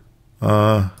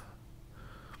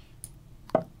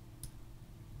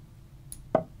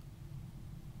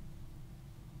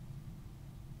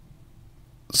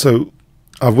 So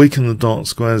I've weakened the dark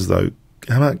squares though.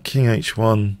 How about King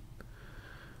H1?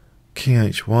 King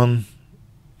H1.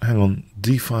 Hang on,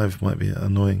 D5 might be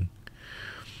annoying.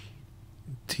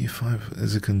 D5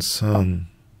 is a concern.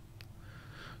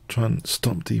 Try and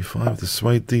stop D5,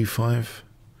 dissuade D5.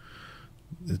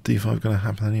 Is D5 going to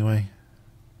happen anyway?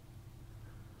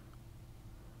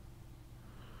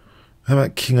 How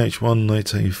about King H1, Knight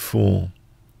A4?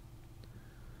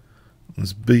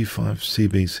 There's B5,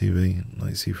 CB, CB,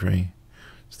 Knight C3.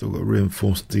 Still got a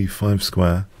reinforced D5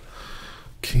 square.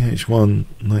 King H1,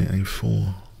 Knight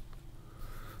A4.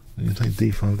 You take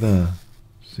D5 there.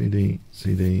 CD,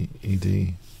 CD,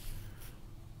 ED.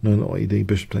 No, not ED.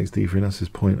 Bishop takes D3. That's his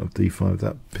point of D5.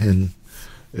 That pin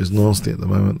is nasty at the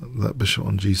moment. That bishop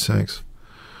on G6.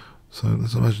 So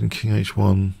let's imagine King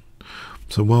H1.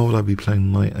 So why would I be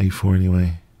playing Knight A4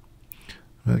 anyway?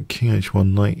 King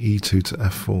H1, Knight E2 to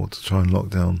F4 to try and lock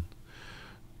down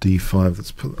D5.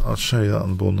 Let's put. I'll show you that on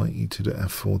the board. Knight E2 to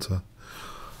F4 to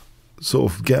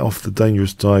sort of get off the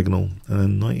dangerous diagonal, and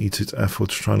then Knight E2 to F4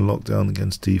 to try and lock down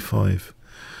against D5.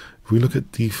 If we look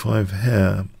at D5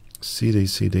 here, CD,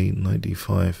 CD, Knight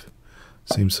D5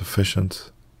 seems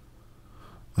sufficient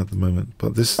at the moment.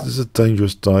 But this is a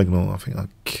dangerous diagonal. I think I'll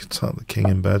tuck the king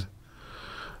in bed.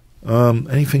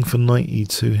 Anything for Knight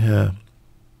E2 here?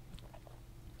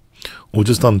 Or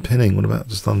just unpinning. What about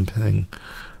just unpinning?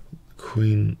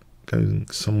 Queen going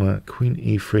somewhere. Queen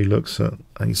E3 looks at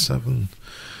A7.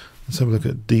 Let's have a look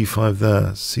at D5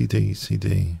 there. CD,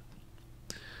 CD.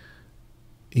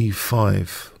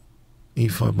 E5.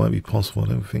 E5 might be possible. I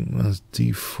don't think there's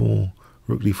D4.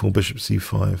 Rook D4, Bishop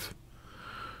C5.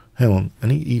 Hang on.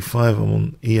 Any E5? I'm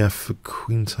on EF for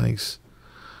Queen takes.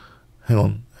 Hang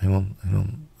on. Hang on.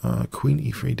 Hang on. Queen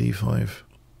E3, D5.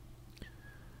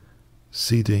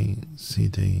 CD,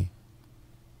 CD,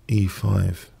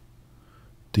 E5,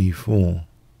 D4.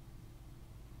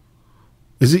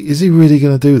 Is he really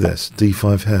going to do this?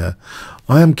 D5 here.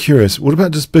 I am curious. What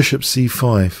about just Bishop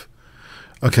C5?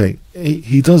 Okay,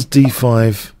 he does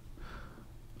D5.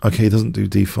 Okay, he doesn't do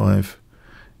D5.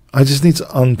 I just need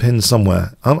to unpin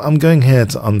somewhere. I'm going here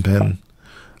to unpin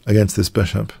against this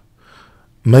bishop.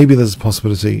 Maybe there's a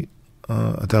possibility.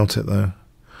 I doubt it though.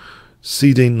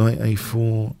 CD, Knight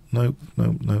A4. Nope,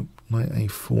 nope, nope. Knight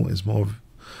A4 is more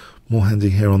handy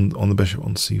here on the bishop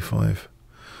on C5.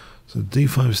 So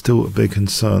D5 is still a big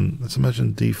concern. Let's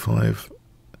imagine D5.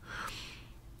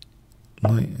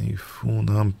 Knight A4.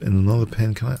 Now I'm in another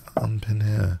pin. Can I unpin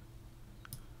here?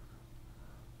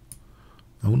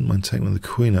 I wouldn't mind taking with the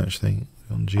queen actually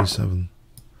on G7.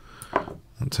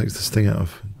 That takes this thing out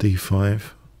of D5.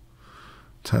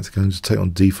 Tactically, just take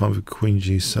on D5 with Queen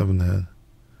G7 here.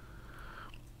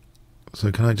 So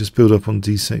can I just build up on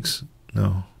D6?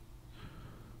 No.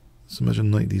 Let's imagine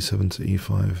Knight D7 to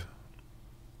E5.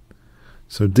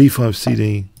 So D5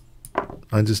 CD,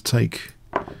 I just take.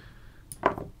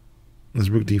 There's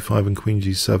Rook D5 and Queen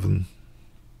G7.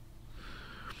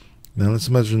 Now let's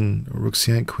imagine Rook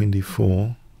C8, Queen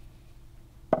D4.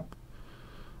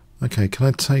 Okay, can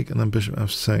I take and then Bishop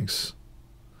F6?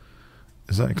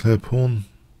 Is that a clear pawn?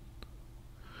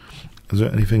 Is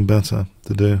there anything better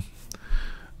to do?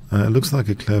 It looks like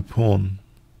a clear pawn.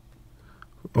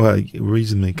 Well,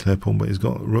 reasonably clear pawn, but he's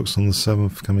got rooks on the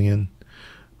 7th coming in.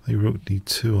 They Rook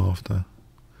D2 after.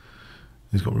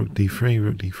 He's got Rook D3,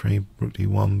 Rook D3, Rook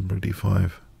D1, Rook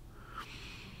D5.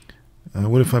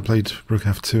 What if I played Rook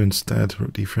F2 instead?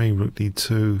 Rook D3, Rook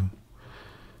D2.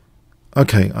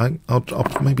 Okay,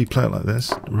 I'll maybe play it like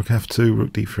this. Rook F2,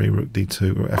 Rook D3, Rook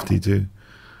D2, or FD2.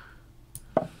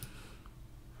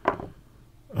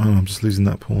 Oh, I'm just losing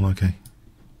that pawn, okay.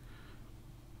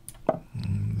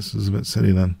 This is a bit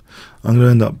silly then. I'm going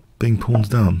to end up being pawns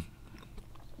down.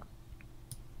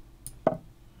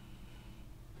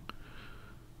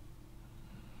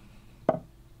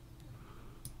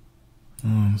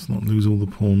 Oh, let's not lose all the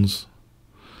pawns.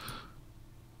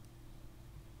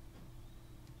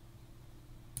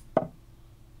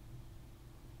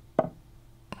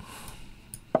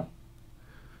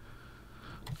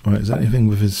 Alright, is there anything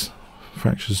with his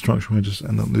fractured structure where I just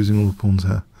end up losing all the pawns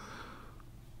here?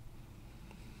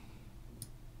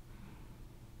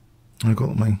 I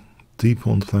got my D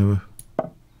pawn to play with.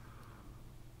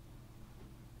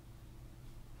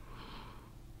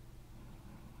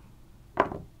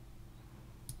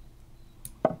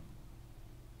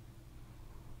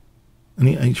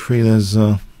 Any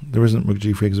H3, there isn't Rook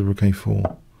G3 because of Rook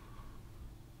A4.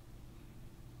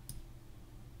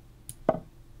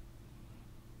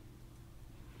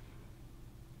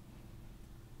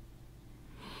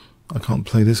 I can't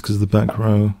play this because of the back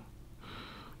row.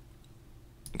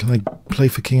 Can I play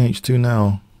for king h2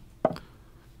 now?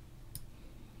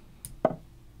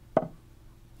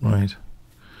 Right.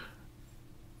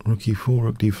 Rook e4,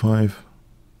 rook d5.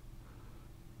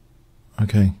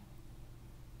 Okay.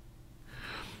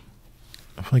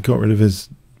 If I got rid of his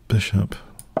bishop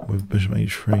with bishop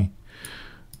h3,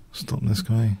 stop this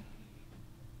guy.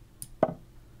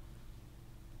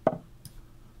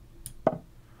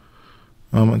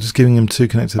 I'm just giving him 2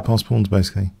 connected pass pawns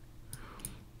basically.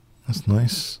 That's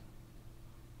nice.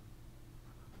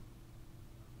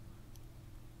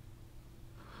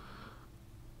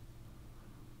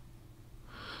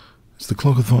 It's the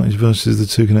clock advantage versus the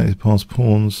 2 connected pass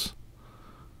pawns.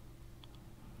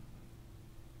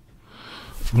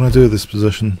 What can I do with this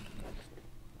position?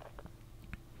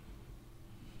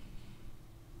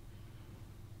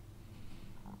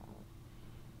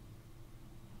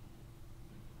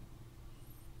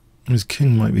 His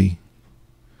king might be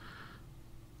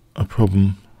a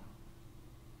problem.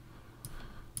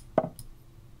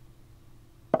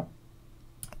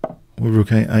 With rook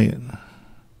a8.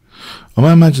 Am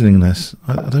I imagining this?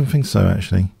 I don't think so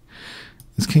actually.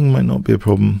 His king might not be a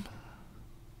problem.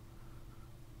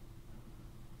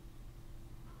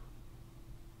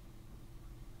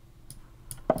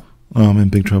 Oh, I'm in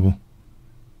big trouble.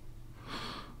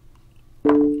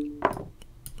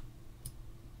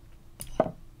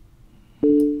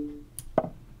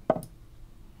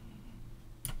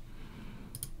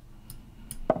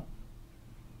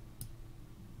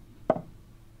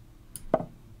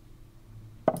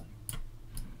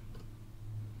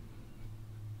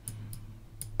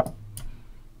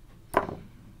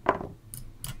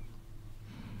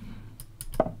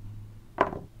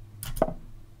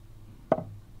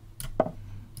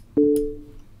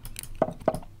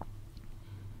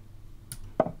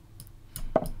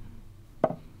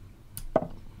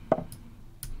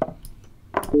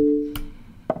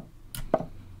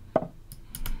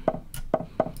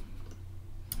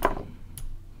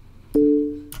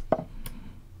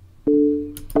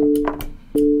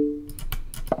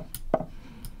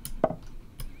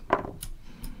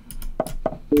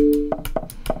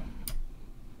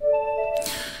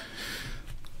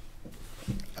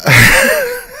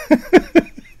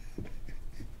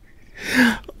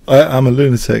 I'm a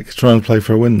lunatic trying to play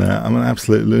for a win there. I'm an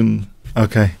absolute loon.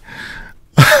 Okay.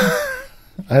 I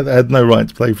had no right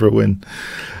to play for a win.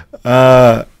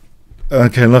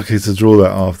 Okay, lucky to draw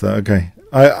that after. Okay.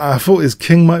 I thought his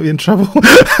king might be in trouble.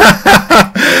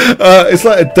 It's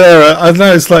like a dare. I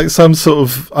know it's like some sort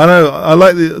of... I know, I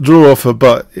like the draw offer,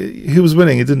 but he was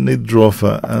winning. He didn't need the draw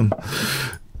offer.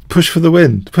 Push for the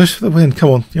win. Push for the win.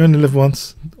 Come on. You only live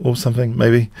once. Or something,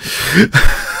 maybe.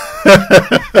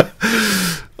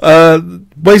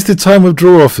 Wasted time with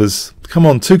draw offers. Come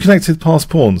on, 2 connected pass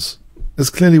pawns.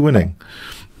 It's clearly winning.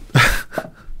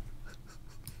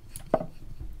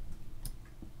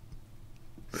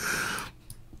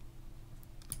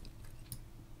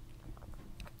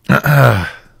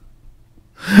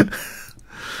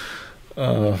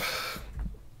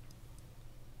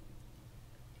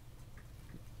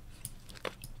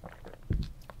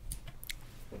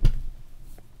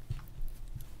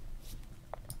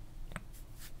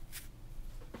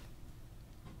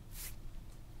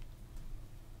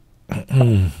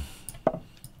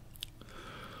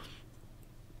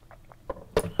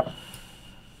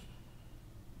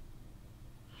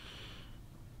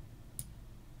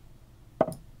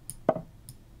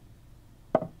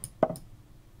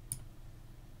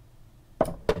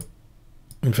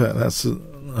 In fact, that's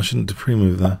I shouldn't have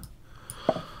pre-move there.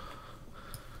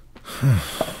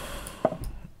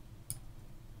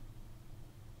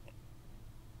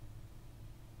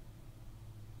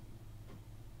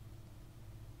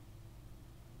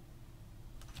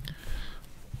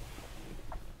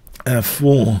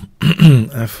 F4,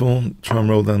 F4. Try and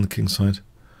roll down the king side.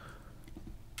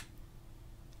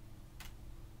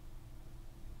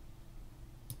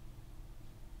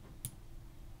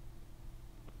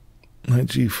 Knight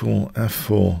g4,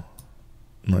 f4,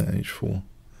 knight h4.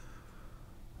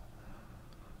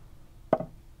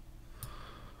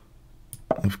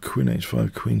 Of queen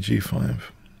h5, queen g5.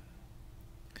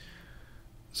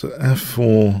 So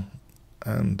f4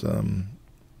 and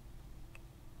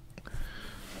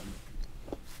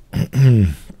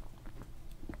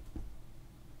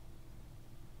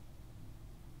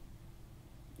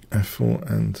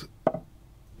f4 and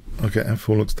okay,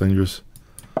 f4 looks dangerous.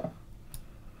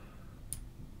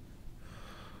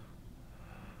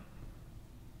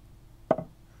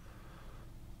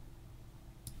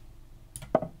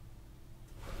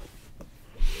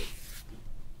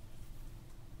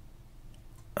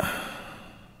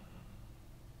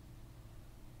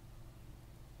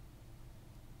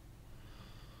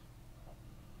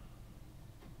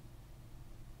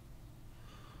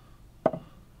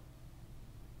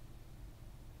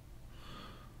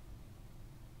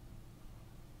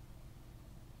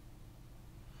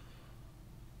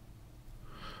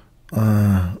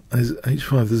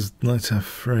 h5, there's knight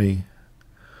f3,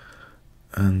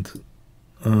 and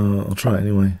I'll try it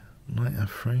anyway. Knight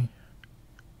f3.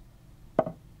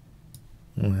 Oh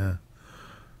yeah.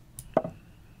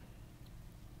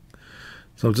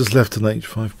 So I've just left an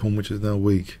h5 pawn, which is now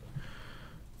weak.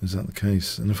 Is that the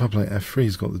case? And if I play f3,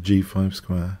 he's got the g5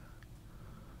 square.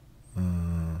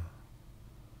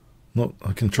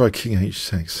 I can try king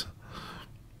h6.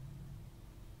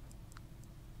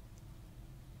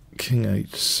 King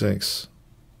h6.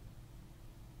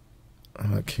 How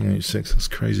about king h6? That's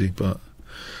crazy, but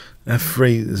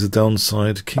f3 is a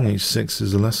downside. King h6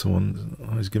 is a lesser one.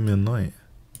 Oh, he's giving me a knight.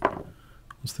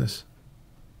 What's this?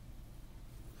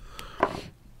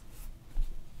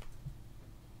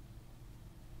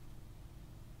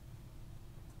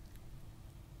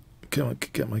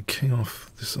 Get my king off.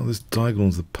 This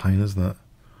diagonal's the pain, isn't it?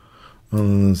 Oh, and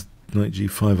then there's knight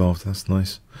g5 after. That's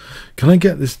nice. Can I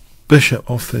get this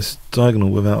bishop off this diagonal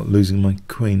without losing my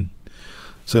queen?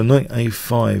 So knight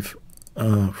a5,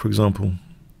 for example,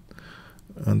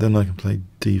 and then I can play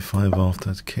d5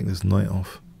 after to kick this knight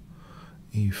off.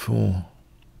 e4.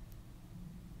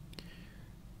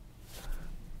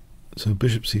 So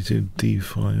bishop c2,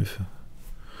 d5.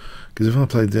 Because if I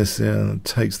play this, yeah, it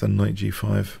takes the knight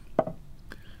g5.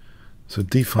 So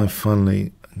d5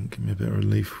 finally can give me a bit of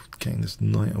relief getting this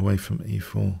knight away from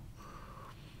e4.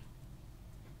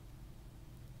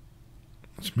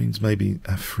 Which means maybe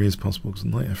f3 is possible, because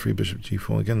knight f3, bishop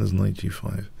g4. Again, there's knight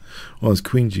g5. Well, there's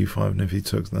queen g5, and if he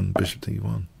took, then bishop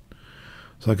d1.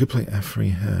 So I could play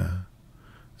f3 here.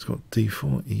 It's got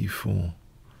d4, e4.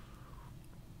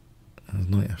 And there's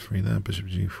knight f3 there, bishop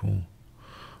g4.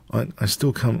 I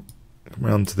still come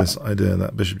round to this idea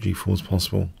that bishop g4 is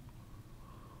possible.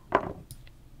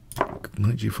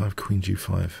 Knight g5, queen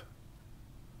g5.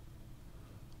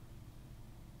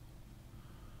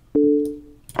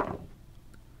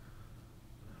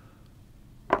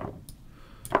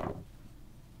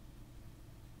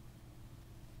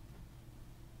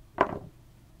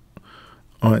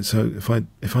 Alright, so if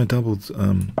I doubled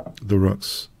the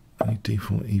rooks,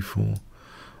 d4, e4.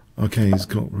 Okay, he's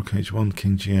got rook h1,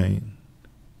 king g8.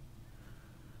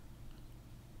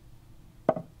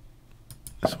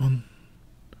 This one.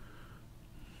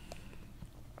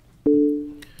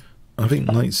 I think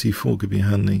knight c4 could be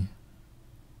handy.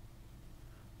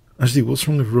 Actually, what's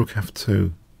wrong with rook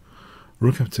f2?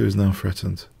 Rook f2 is now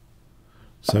threatened.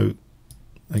 So,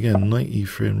 again, knight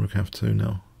e3 and rook f2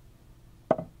 now.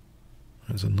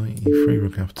 There's a knight e3,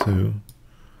 rook f2.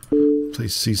 Play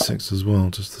c6 as well,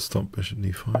 just to stop bishop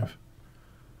d5.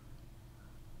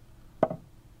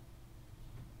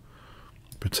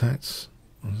 Protects.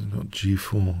 I've got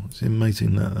g4. It's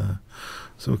mating that there.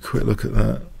 So a quick look at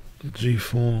that.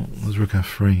 g4, there's rook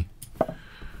f3.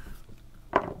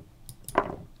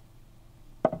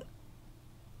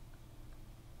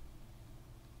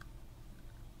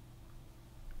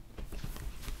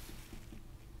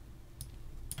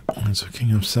 And so king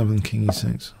f7, king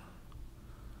e6.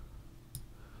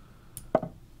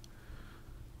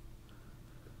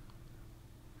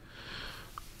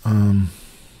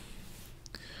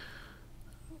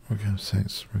 Rook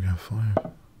f6, rook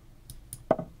f5.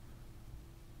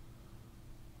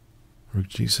 Rook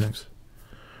g6.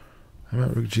 How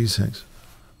about rook g6?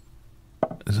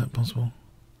 Is that possible?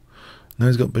 Now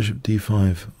he's got bishop d5.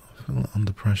 I feel like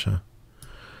under pressure.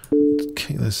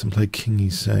 Kick this and play king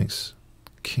e6.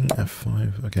 King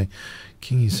f5. Okay,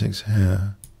 king e6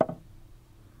 here.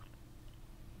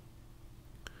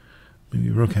 Maybe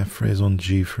rook f3 is on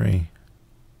g3.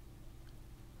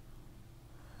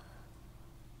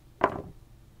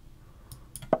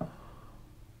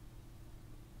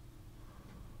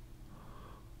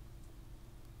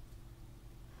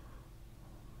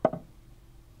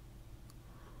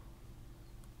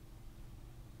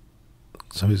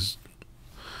 So his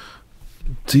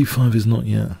d5 is not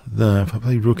yet there. If I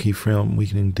play rook e3, I'm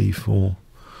weakening d4.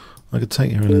 I could take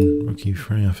here and then rook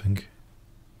e3, I think.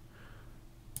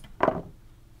 I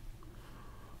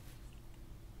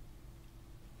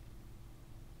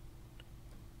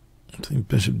think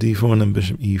bishop d4 and then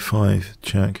bishop e5,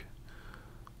 check.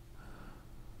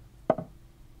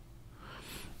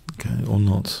 Okay, or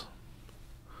not.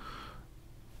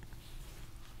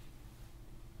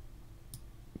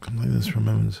 Can play this for a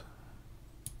moment.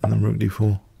 And then rook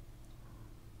d4.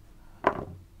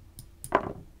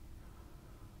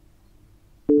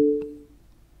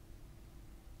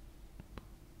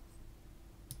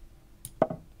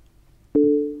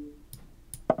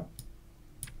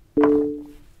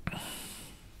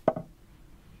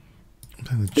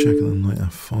 Play the check and then knight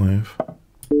f5.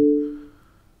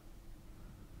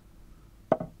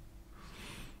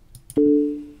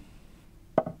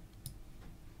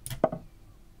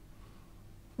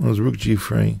 was rook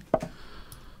g3.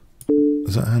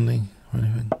 Is that handy or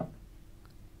anything?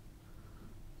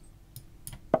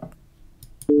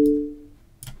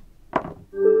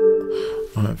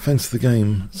 Alright, thanks for the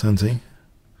game, Santi.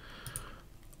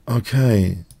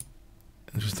 Okay,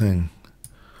 interesting.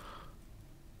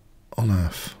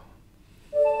 Olaf.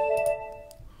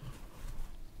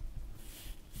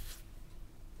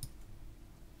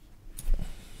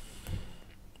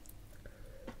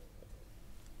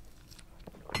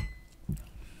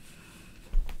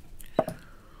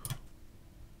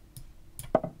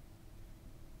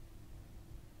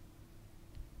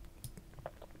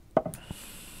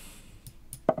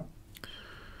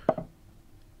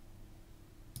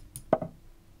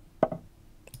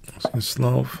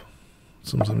 Slav.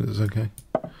 Sometimes it's okay.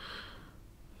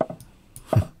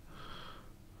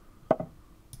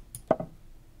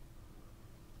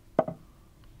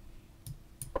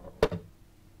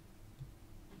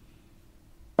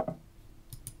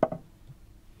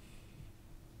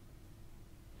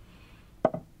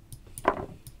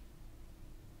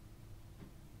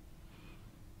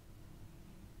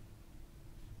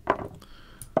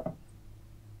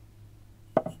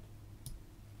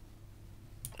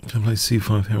 Can I play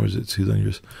c5 here, or is it too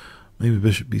dangerous? Maybe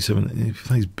bishop b7. If he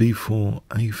plays b4,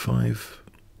 a5,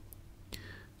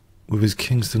 with his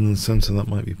king still in the centre, that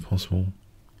might be possible.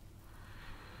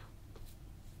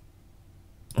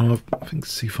 Oh, I think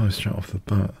c5 straight off the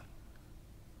bat.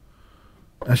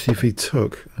 Actually, if he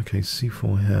took, okay,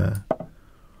 c4 here.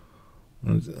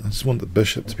 I just want the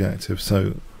bishop to be active,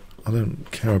 so I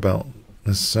don't care about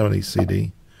necessarily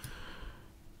cd.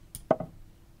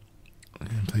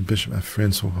 Play bishop f3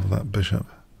 and swap off that bishop.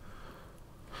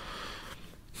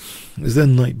 Is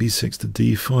then knight b6 to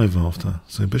d5 after?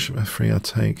 So bishop f3 I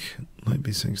take, knight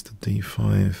b6 to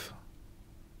d5.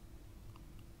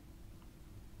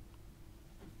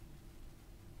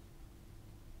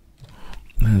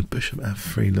 And bishop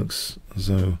f3 looks as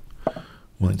though,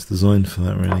 well, it's designed for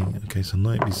that really. Okay, so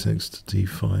knight b6 to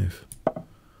d5.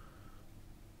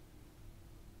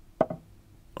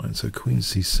 Right, so queen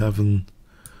c7.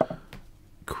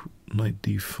 Knight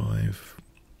d5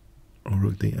 or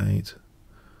rook d8,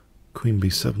 queen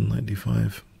b7, knight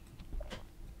d5.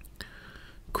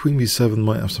 Queen b7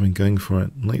 might have something going for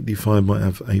it. Knight d5 might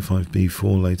have a5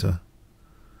 b4 later.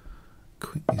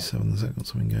 Queen b7, has that got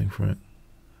something going for it?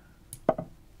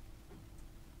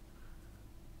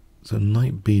 So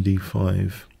knight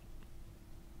bd5,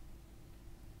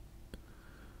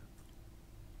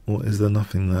 or is there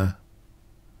nothing there?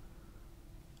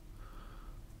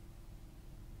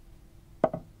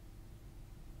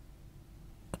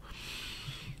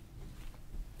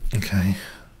 Okay.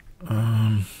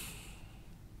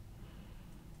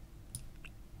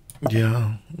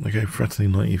 Yeah. Okay.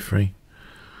 Threatening knight e3.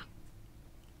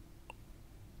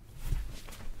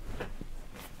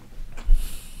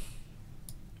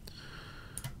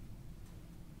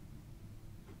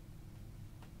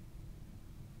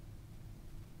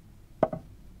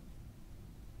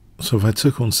 So if I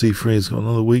took on c3, it's got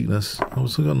another weakness. I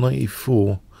also got knight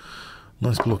e4.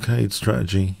 Nice blockade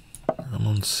strategy. I'm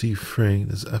on c3,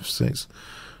 there's f6,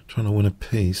 trying to win a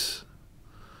piece,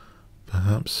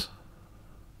 perhaps.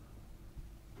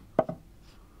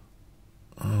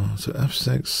 So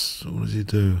f6, what does he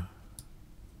do?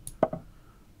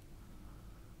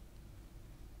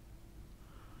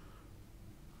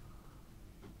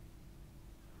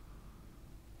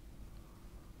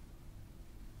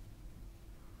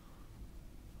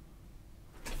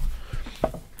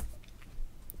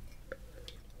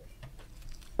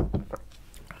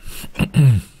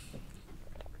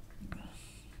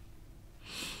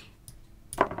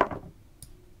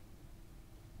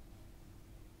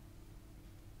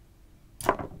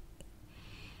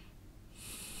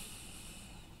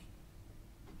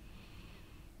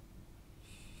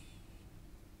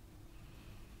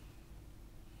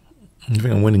 I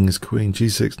think I'm winning his queen,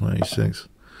 g6, knight e6,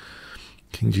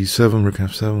 king g7, rook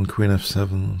f7, queen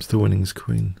f7. I'm still winning his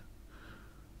queen.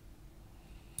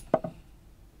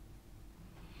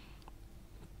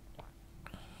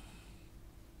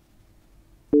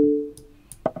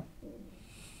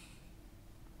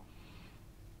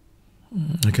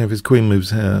 Okay, if his queen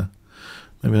moves here,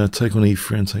 maybe I'll take on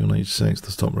e3 and take on h6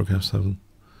 to stop rook f7.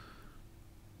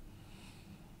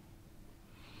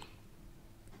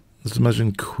 Let's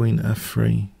imagine queen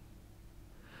f3,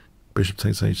 bishop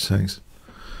takes h6.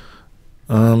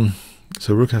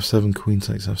 So rook f7, queen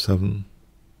takes f7,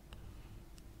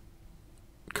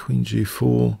 queen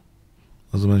g4.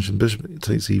 As I mentioned, bishop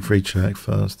takes e3 check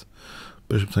first,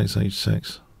 bishop takes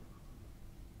h6.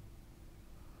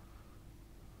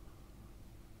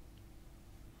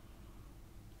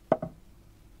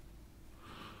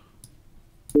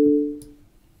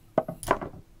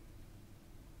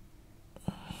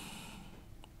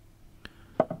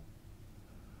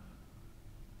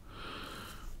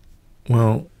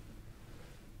 Well,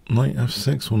 knight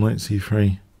f6 or knight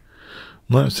c3.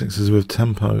 Knight f6 is with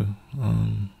tempo.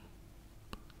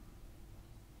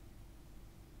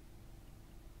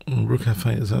 Rook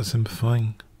f8, is that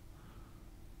simplifying?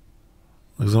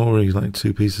 There's already like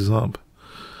 2 pieces up.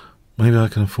 Maybe I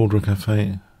can afford rook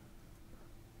f8.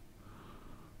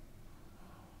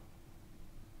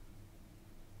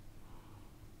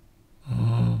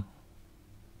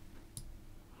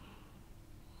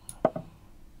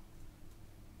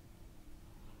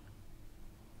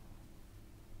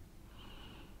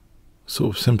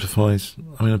 Sort of simplifies.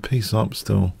 I mean, a piece up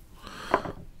still.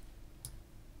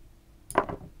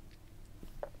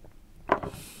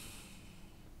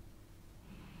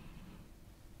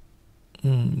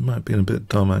 Might be a bit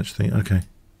dumb actually. Okay.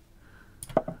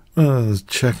 There's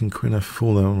check and queen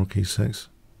f4 there on rook e6.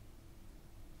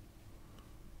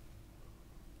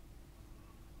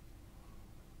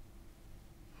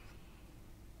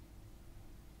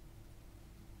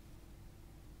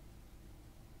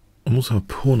 I'm also a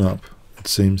pawn up, it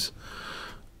seems.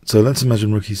 So let's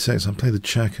imagine rook e6. I play the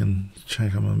check and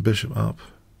check. I'm on bishop up.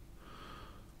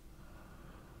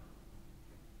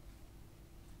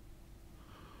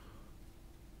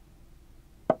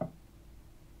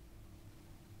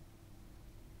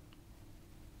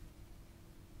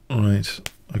 Right,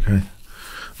 okay.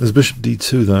 There's bishop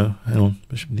d2 though. Hang on,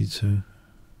 bishop d2.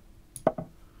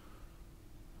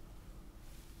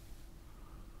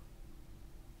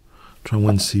 Try and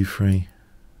win c3.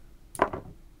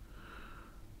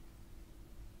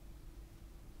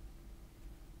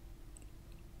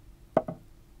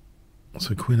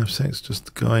 So queen f6,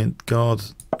 just guard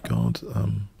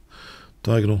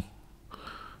diagonal.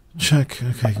 Check.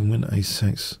 Okay, I can win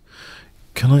a6.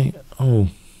 Can I? Oh,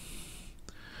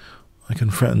 I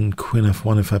can threaten queen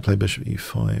f1 if I play bishop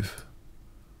e5.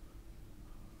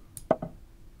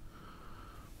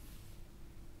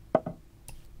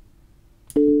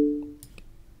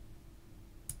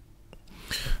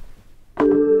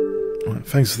 Right,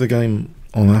 thanks for the game,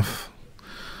 Olaf.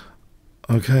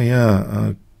 Okay,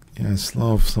 yeah, yeah,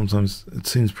 Slav. Sometimes it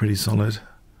seems pretty solid.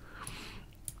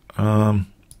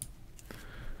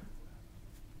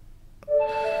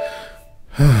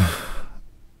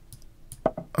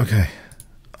 Okay.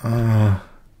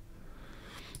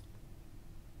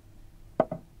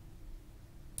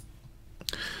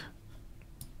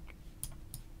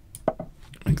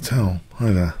 McTell,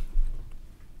 hi there.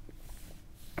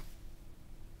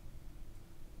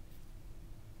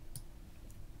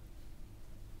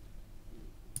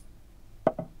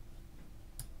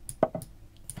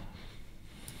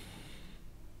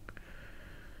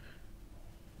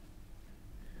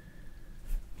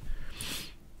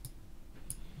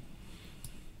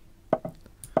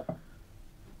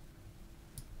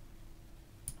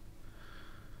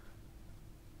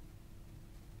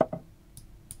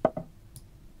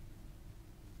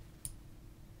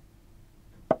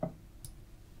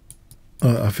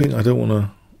 I think I don't want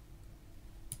to.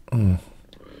 Oh,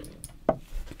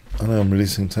 I know I'm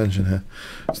releasing tension here.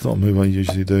 It's not a move I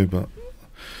usually do, but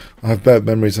I have bad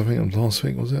memories. I think last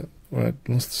week was it where I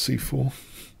lost c4,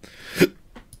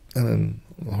 and then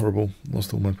horrible,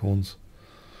 lost all my pawns.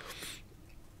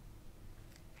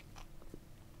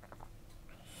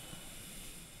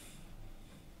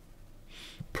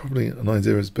 Probably an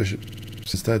idea is bishop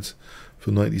instead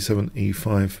for knight d7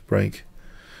 e5 break.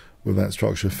 With that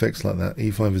structure fixed like that,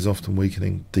 e5 is often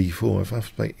weakening d4. If I have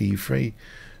to play e3,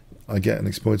 I get an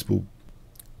exploitable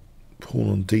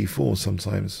pawn on d4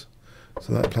 sometimes.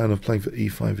 So that plan of playing for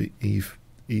e5,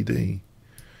 ed,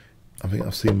 I think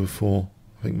I've seen before.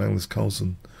 I think Magnus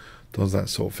Carlsen does that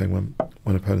sort of thing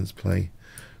when opponents play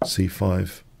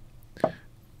c5.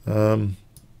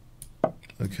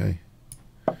 Okay.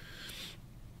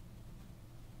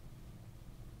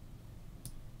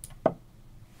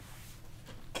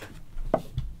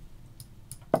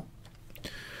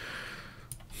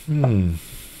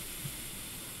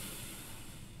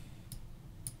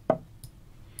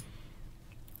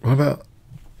 What about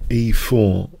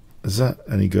e4? Is that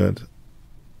any good?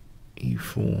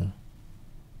 e4.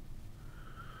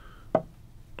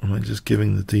 Am I just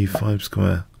giving the d5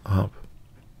 square up?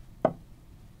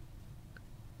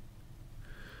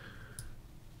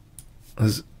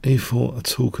 Is e4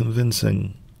 at all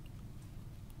convincing?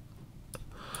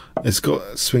 It's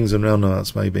got swings and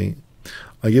roundabouts maybe.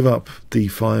 I give up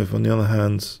d5. On the other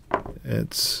hand,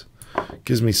 it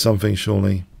gives me something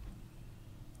surely.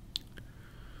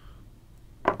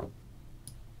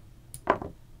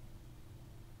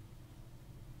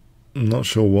 I'm not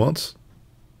sure what.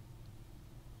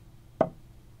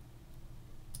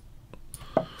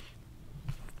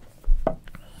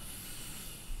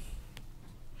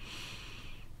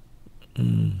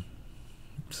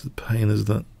 It's a pain, isn't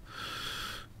it?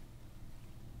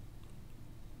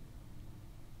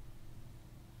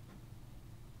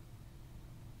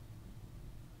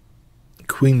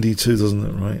 Queen d2 doesn't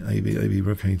look right. AB,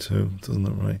 rook a2 doesn't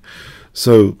look right.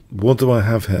 So what do I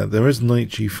have here? There is knight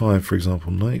g5, for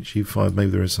example. Knight g5,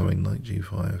 maybe there is something. Knight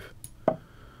g5.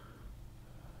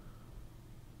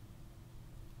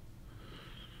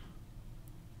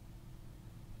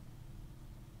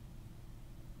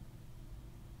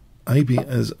 AB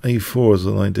as a4 is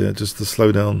an idea, just to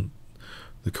slow down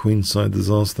the queenside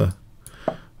disaster.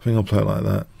 I think I'll play it like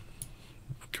that,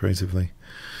 creatively.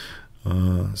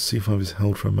 C5 is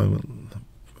held for a moment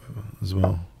as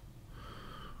well.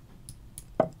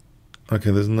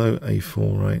 Okay, there's no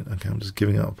a4, right? Okay, I'm just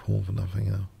giving out a pawn for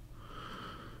nothing now.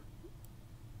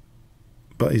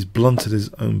 But he's blunted his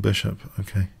own bishop,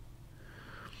 okay.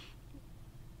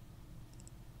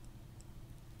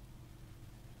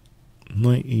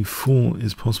 Knight e4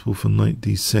 is possible for knight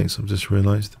d6, I've just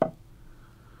realised.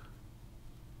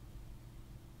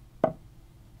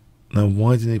 Now,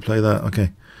 why didn't he play that?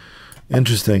 Okay,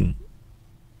 interesting.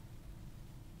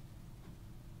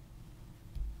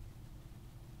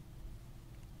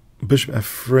 Bishop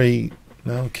f3,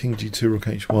 now king g2, rook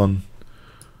h1.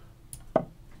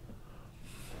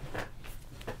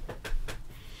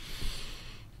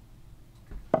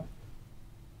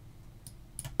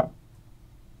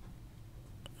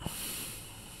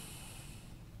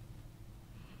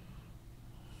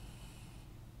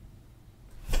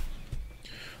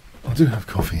 I do have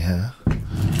coffee here.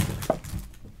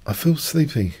 I feel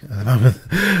sleepy at the moment.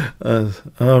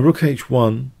 Rook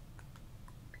h1.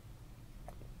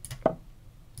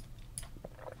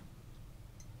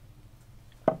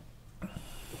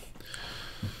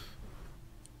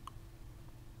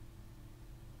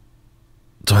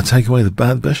 Do I take away the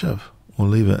bad bishop or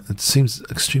leave it? It seems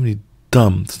extremely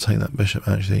dumb to take that bishop,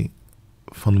 actually,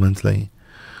 fundamentally.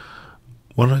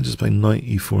 Why don't I just play knight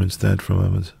e4 instead for a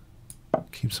moment?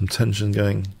 Keep some tension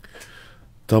going.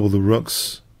 Double the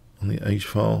rooks on the h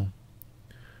file.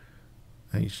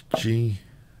 Hg,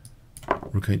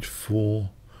 rook h4,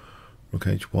 rook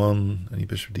h1, any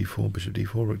bishop d4,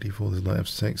 rook d4, there's knight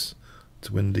f6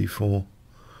 to win d4.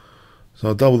 So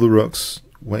I'll double the rooks,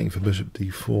 waiting for bishop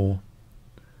d4.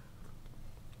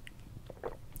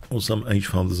 Or some h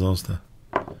file disaster.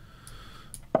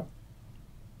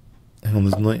 Hang on,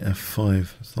 there's knight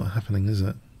f5. It's not happening, is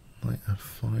it? Knight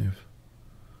f5.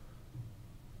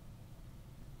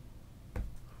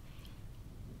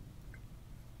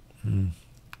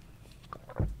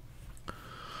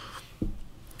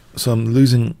 So I'm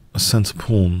losing a centre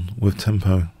pawn with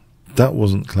tempo. That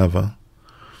wasn't clever.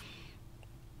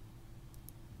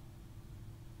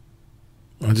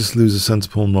 I just lose a centre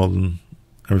pawn rather than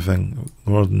everything,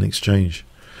 rather than exchange.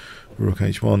 Rook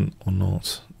h1 or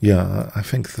not. Yeah, I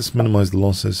think this minimized the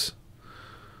losses.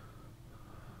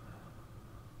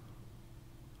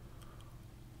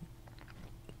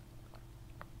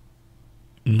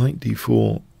 Knight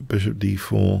d4, bishop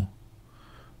d4,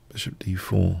 bishop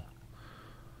d4.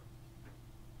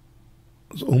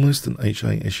 It's almost an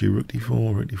h8 issue. Rook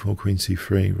d4, queen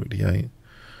c3, rook d8,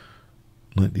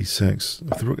 knight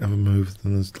d6. If the rook ever moved,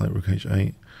 then there's like rook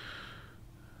h8.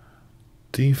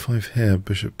 d5 here,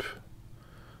 bishop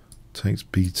takes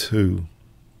b2,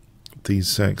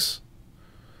 d6.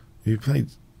 If you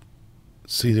played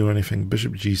c or anything,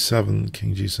 bishop g7,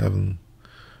 king g7,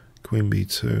 queen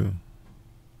b2.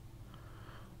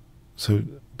 So,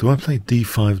 do I play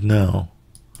d5 now?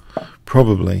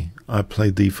 Probably. I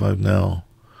play d5 now.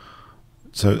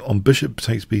 So, on bishop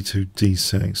takes b2,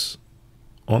 d6.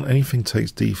 On anything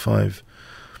takes d5,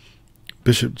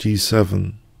 bishop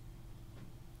g7.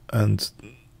 And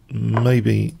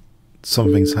maybe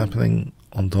something's happening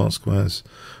on dark squares.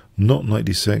 Not knight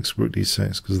d6, rook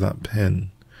d6, because of that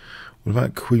pin. What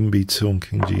about queen b2 on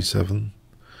king g7?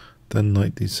 Then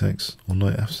knight d6, or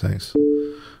knight f6.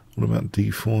 What about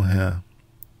d4 here?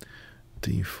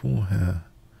 d4 here.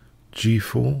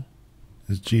 g4?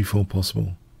 Is g4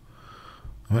 possible?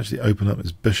 I've actually opened up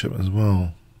his bishop as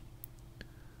well.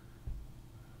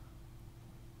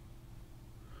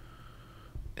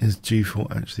 Is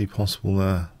g4 actually possible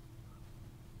there?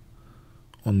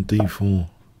 On d4.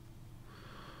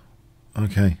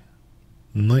 Okay.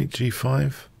 Knight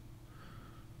g5.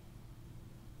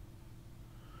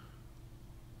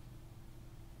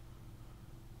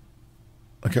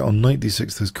 Okay, on knight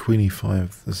d6 there's queen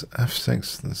e5, there's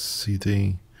f6, there's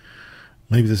cd.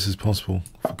 Maybe this is possible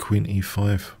for queen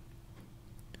e5.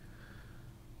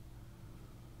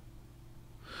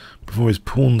 Before his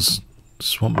pawns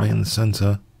swamp me in the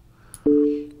centre.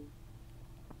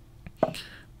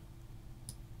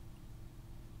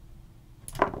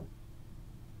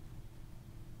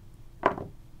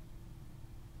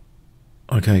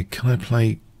 Okay, can I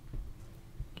play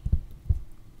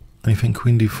anything?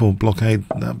 Queen d4, blockade.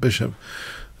 That bishop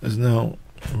is now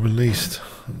released.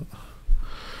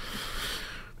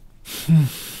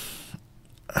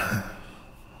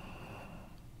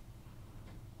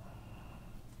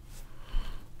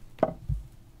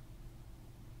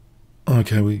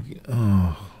 Okay,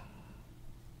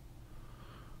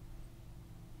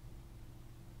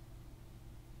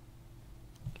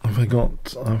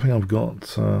 I think I've got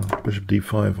bishop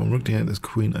d5. I'm looking at this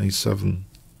queen a7.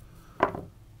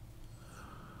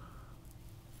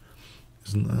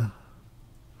 Isn't there?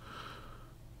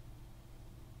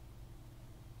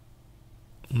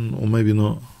 Or maybe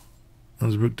not.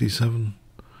 That's rook d7.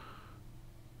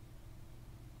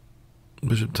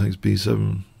 Bishop takes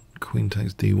b7. Queen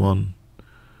takes d1.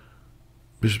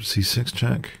 Bishop c6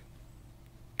 check.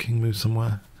 King moves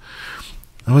somewhere.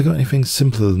 Have I got anything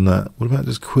simpler than that? What about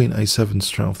just queen a7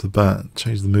 straight off the bat?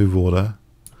 Change the move order.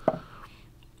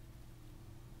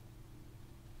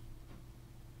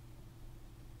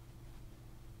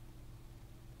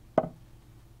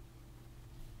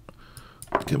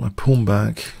 Get my pawn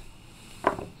back.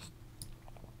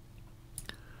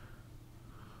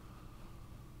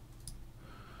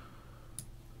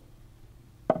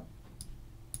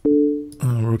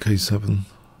 Rook a7.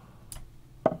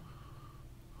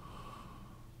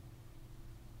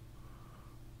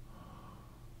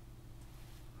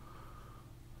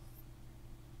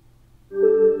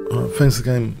 Thanks for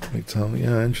the game, Miktal.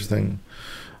 Yeah, interesting.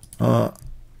 I'll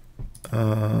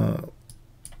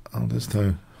just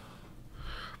though.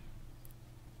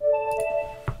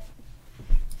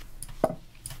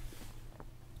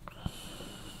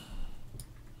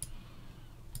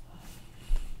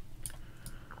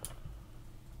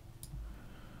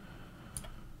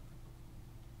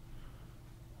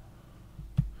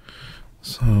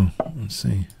 So let's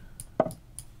see.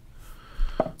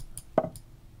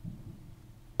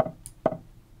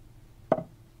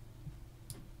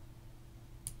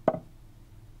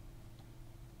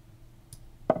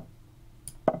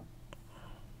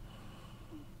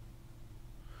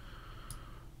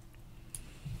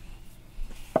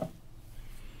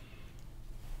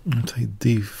 I'll take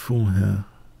d4 here.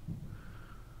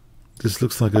 This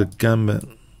looks like a gambit,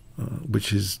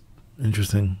 which is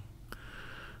interesting.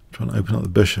 Trying to open up the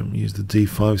bishop, use the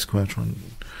d5 square, try and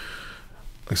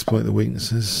exploit the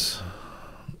weaknesses.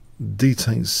 D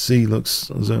takes c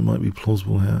looks as though it might be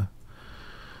plausible here,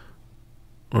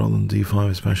 rather than d5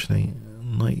 especially.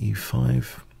 Knight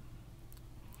e5.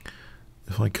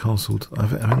 If I castled, I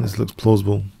think this looks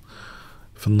plausible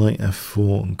for knight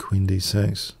f4 and queen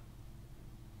d6.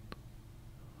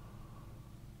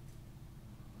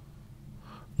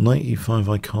 Knight e5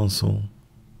 I castle.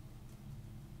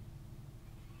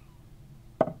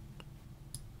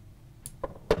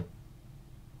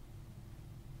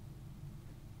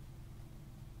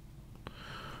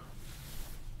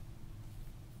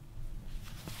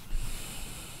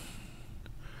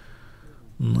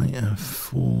 Knight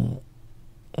f4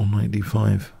 or knight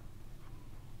d5.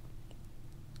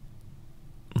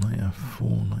 Knight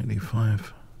f4, knight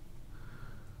d5.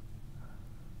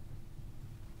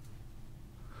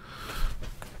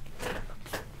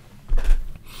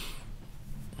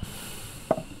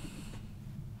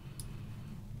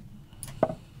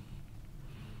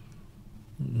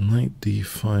 Knight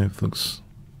d5 looks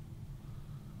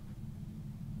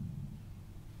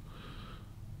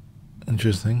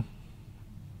interesting.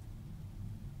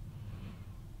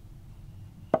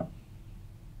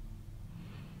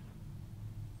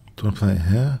 Do I play it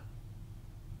here?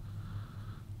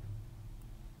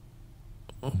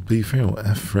 Or b3 or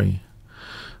f3?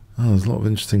 Oh, there's a lot of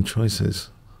interesting choices.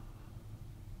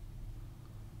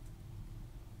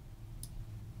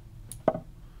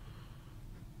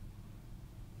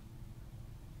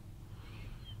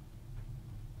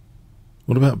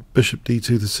 What about bishop d2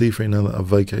 to c3 now that I've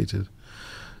vacated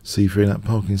c3 and that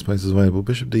parking space is available?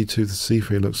 Bishop d2 to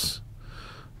c3 looks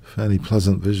fairly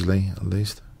pleasant visually, at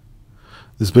least.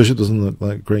 This bishop doesn't look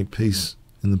like a great piece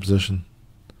in the position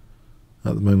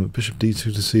at the moment. Bishop d2 to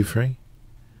c3.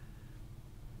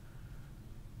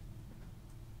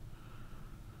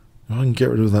 I can get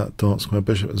rid of that dark square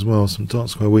bishop as well, some dark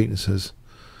square weaknesses.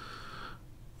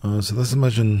 So let's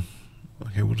imagine,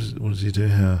 okay, what does he do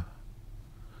here?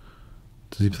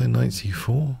 Does he play knight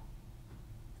c4?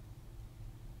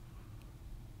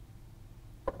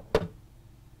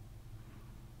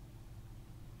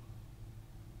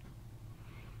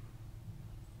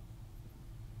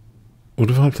 What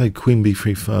if I play queen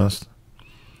b3 first,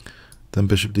 then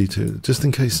bishop d2, just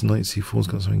in case knight c4's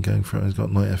got something going for it? He's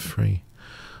got knight f3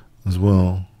 as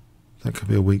well. That could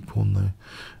be a weak pawn though.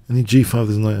 Any g5,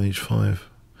 there's knight on h5.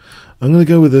 I'm going to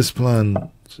go with this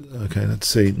plan. Okay, let's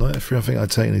see. Knight f3, I think I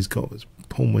take, and he's got his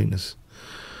pawn weakness.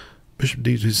 Bishop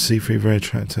d2 c3, very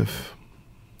attractive.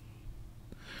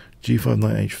 g5,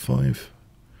 knight h5.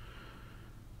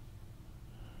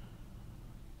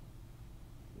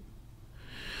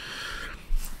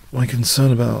 My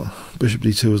concern about bishop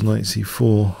d2 was knight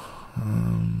c4.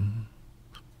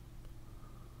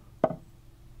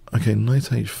 Okay, knight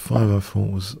h5 I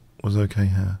thought was okay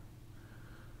here.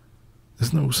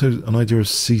 Isn't there also an idea of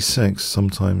c6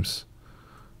 sometimes?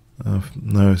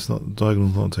 No, it's not.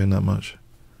 Diagonal's not doing that much.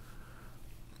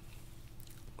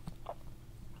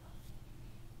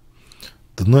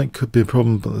 The knight could be a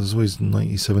problem, but there's always knight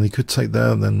e7. He could take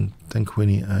there, then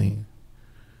queen e8.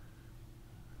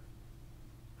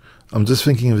 I'm just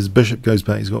thinking if his bishop goes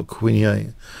back, he's got queen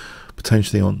e8,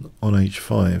 potentially on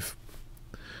h5.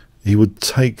 He would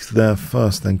take there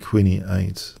first, then queen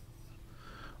e8.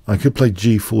 I could play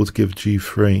g4 to give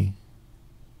g3.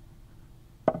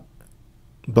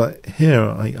 But here,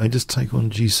 I just take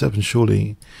on g7,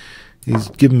 surely. He's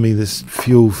given me this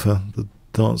fuel for the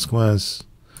dark squares.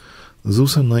 There's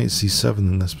also knight c7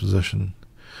 in this position.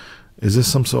 Is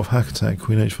this some sort of hack attack?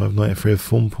 Queen h5, knight f3, a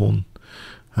form pawn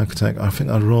hack attack. I think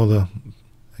I'd rather,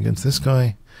 against this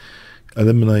guy,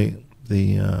 eliminate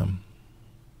the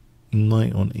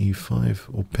knight on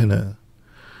e5 or pin it.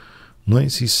 Knight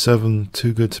c7,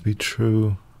 too good to be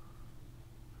true.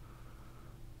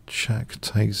 Check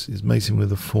takes, is mating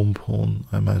with a form pawn,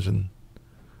 I imagine.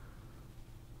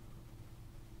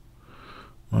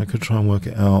 I could try and work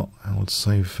it out. I would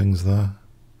save things there.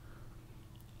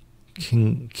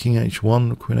 King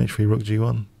h1, queen h3, rook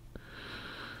g1.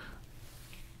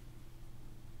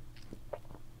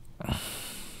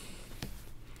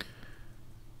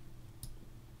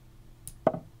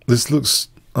 This looks,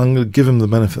 I'm going to give him the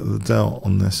benefit of the doubt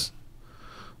on this.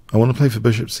 I want to play for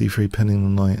bishop c3, pinning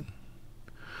the knight.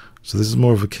 So this is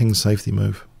more of a king safety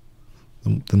move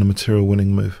than a material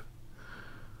winning move.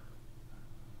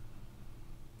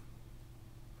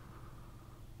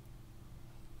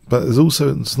 But there's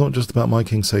also, it's not just about my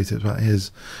king safety, it's about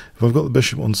his. If I've got the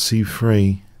bishop on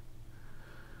c3,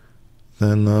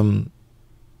 then,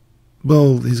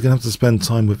 well, he's going to have to spend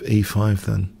time with e5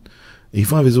 then.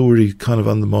 e5 is already kind of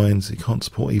undermined, he can't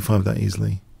support e5 that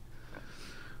easily.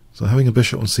 So having a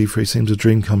bishop on c3 seems a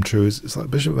dream come true. It's like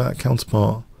bishop without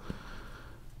counterpart.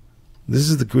 This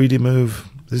is the greedy move.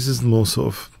 This is the more sort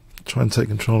of try and take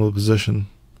control of the position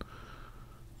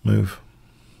move,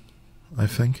 I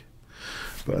think.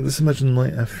 But let's imagine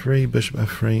knight f3, bishop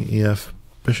f3, ef,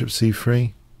 bishop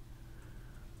c3.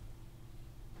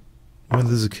 Where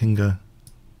does the king go?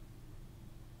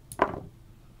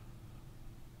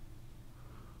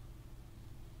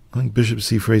 I think bishop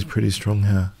c3 is pretty strong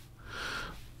here.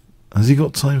 Has he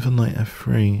got time for knight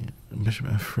f3, bishop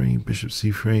f3, bishop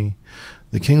c3?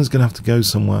 The king's going to have to go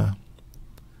somewhere.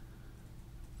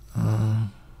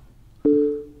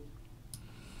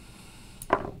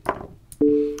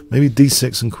 Maybe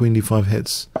d6 and queen d5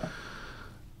 hits.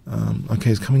 Okay,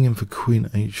 he's coming in for queen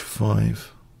h5.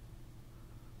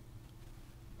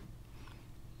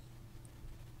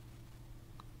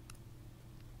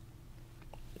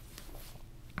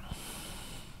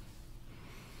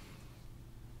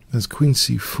 There's queen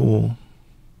c4,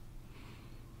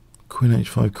 queen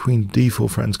h5, queen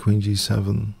d4 threatens queen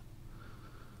g7.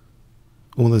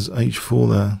 Or there's h4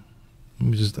 there.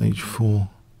 Maybe just h4.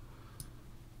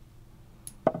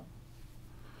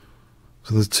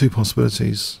 So there's two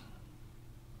possibilities.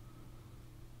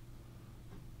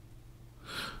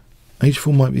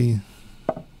 h4 might be...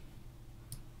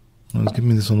 Well, it's giving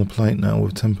me this on the plate now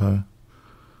with tempo.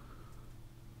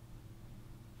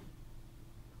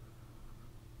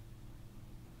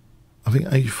 I think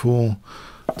h4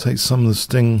 takes some of the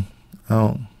sting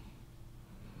out.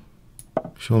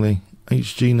 Surely.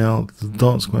 hg now, the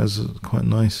dark squares are quite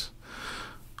nice.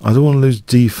 I don't want to lose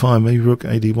d5, maybe rook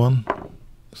ad1.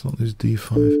 Let's not lose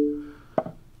d5.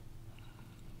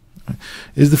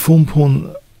 Is the form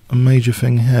pawn a major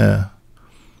thing here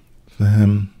for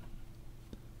him?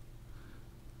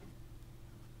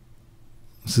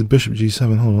 This is bishop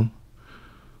g7, hold on.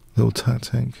 Little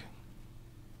tactic.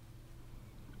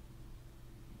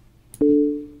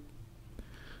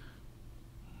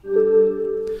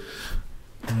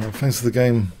 Thanks for the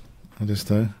game, I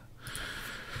just know.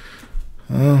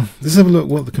 Let's have a look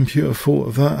what the computer thought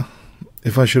of that.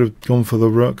 If I should have gone for the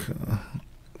rook.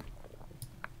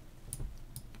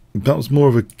 That was more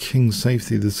of a king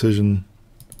safety decision.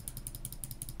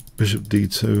 Bishop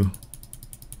d2.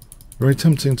 Very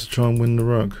tempting to try and win the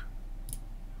rook.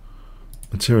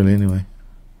 Materially, anyway.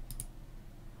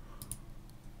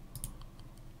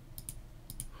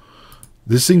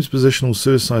 This seems positional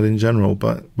suicide in general,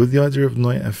 but with the idea of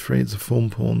knight f3, it's a form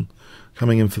pawn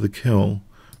coming in for the kill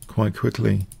quite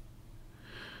quickly.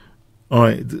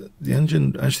 Alright, the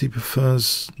engine actually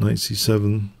prefers knight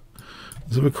c7.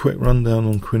 Let's have a quick rundown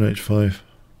on queen h5.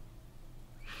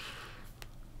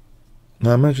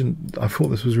 Now imagine, I thought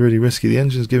this was really risky. The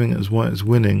engine's giving it as white as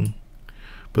winning,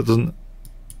 but doesn't...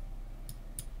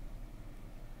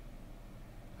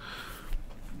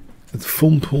 It's a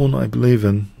form pawn I believe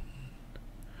in.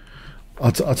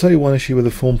 I'll tell you one issue with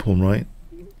the form pawn, right?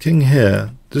 King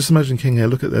here, just imagine king here,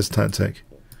 look at this tactic.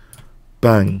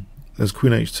 Bang, there's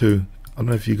queen h2. I don't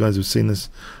know if you guys have seen this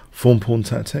form pawn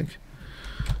tactic.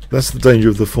 That's the danger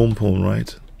of the form pawn,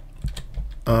 right?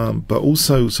 But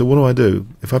also, so what do?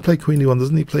 If I play queen e1,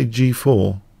 doesn't he play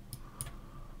g4?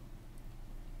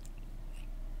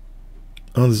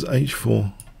 Oh, there's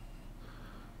h4.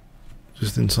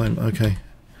 Just in time, okay.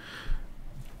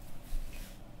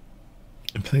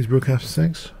 It plays rook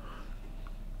f6.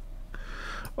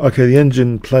 Okay, the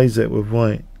engine plays it with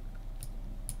white.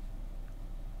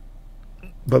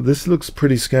 But this looks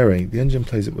pretty scary. The engine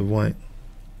plays it with white.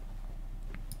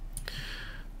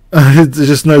 It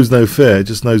just knows no fear. It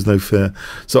just knows no fear.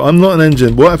 So I'm not an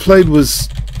engine. What I played was,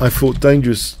 I thought,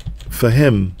 dangerous for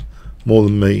him more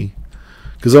than me,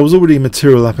 because I was already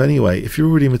material up anyway. If you're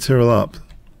already material up,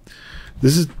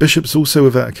 this is bishop's also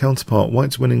without a counterpart.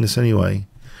 White's winning this anyway.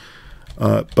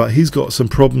 But he's got some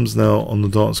problems now on the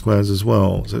dark squares as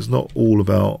well. So it's not all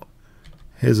about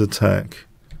his attack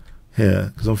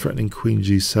here, because I'm threatening queen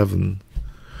g7.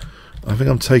 I think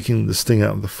I'm taking the sting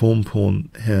out of the form pawn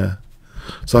here.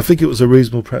 So I think it was a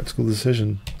reasonable practical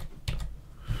decision.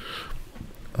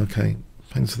 Okay,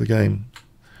 thanks for the game.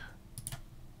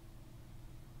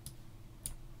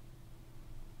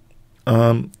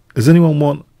 Does anyone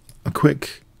want a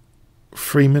quick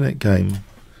 3-minute game?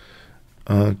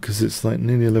 Because it's like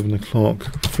nearly 11 o'clock.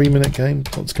 3-minute game?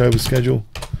 Let's go over schedule.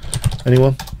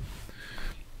 Anyone?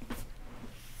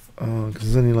 Because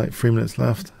there's only like 3 minutes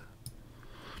left.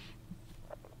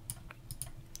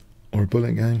 Or a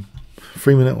bullet game.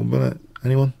 3-minute or bullet.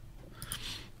 Anyone?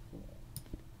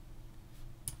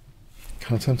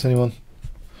 Can I tempt anyone?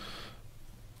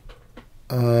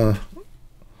 Or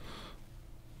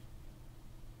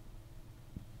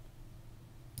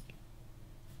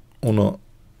not?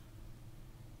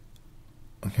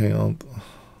 Okay, I'll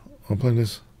play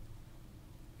this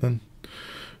then.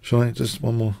 Shall I? Just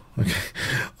one more. Okay,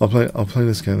 I'll play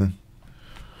this game then.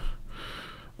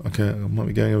 Okay, I might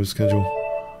be going over schedule.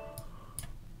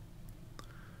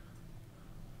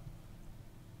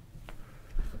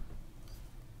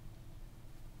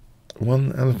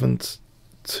 One elephant,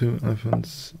 2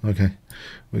 elephants. Okay,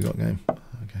 we got game.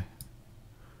 Okay.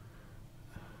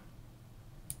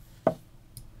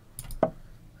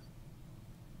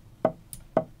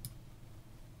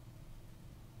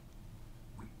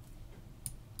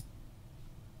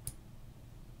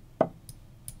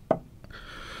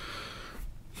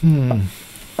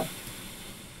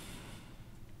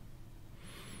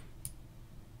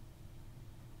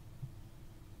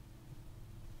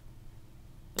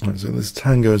 Right, so this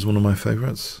tango is one of my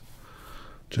favourites,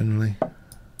 generally.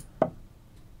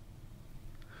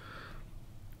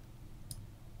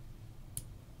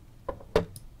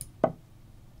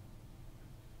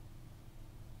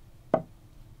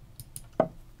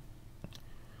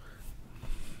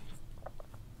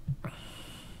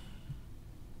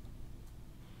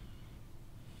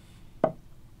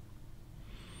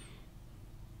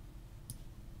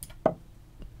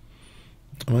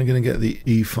 Am I going to get the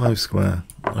e5 square?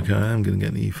 Okay, I am going to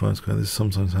get the e5 square. This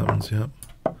sometimes happens, yep.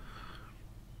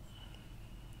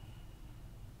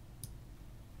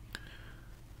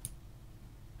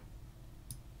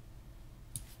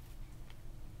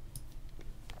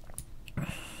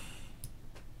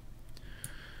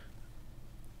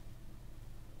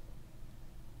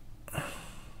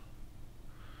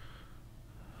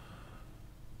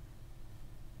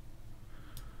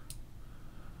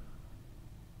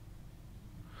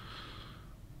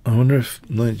 I wonder if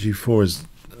knight g4 is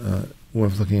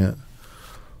worth looking at.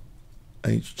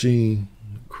 hg,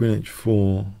 queen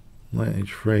h4, knight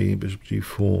h3, bishop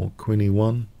g4, queen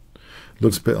e1.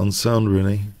 Looks a bit unsound,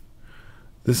 really.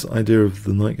 This idea of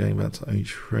the knight going back to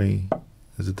h3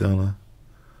 is a downer.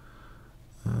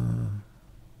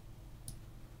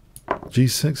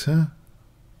 g6 here?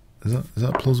 Is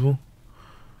that plausible?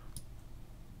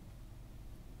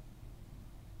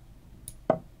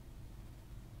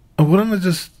 Oh, why don't I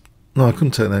just... No, I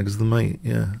couldn't take that because the mate,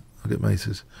 yeah, I'll get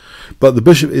mated. But the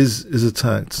bishop is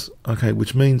attacked. Okay,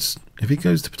 which means if he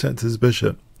goes to protect his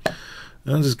bishop,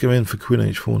 I'll just go in for queen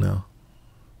h4 now.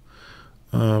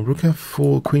 Rook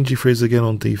f4, queen g3 is again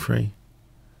on d3.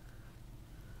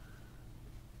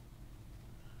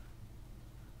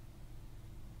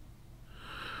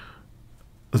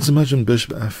 Let's imagine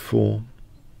bishop f4.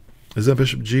 Is that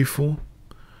bishop g4?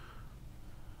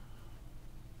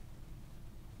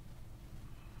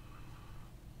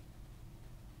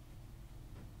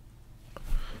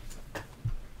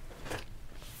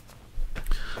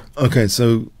 Okay,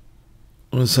 so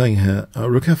what I'm saying here,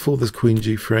 rook f4, there's queen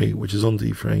g3, which is on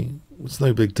d3. It's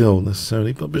no big deal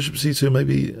necessarily, but bishop c2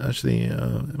 maybe actually,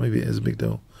 maybe it is a big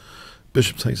deal.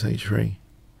 Bishop takes h3.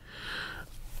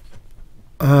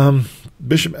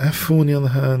 Bishop f4 on the other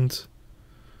hand.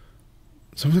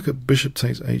 So look at bishop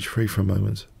takes h3 for a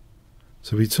moment.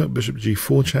 So we took bishop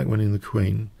g4 check, winning the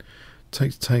queen.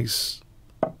 Takes.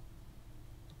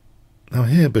 Now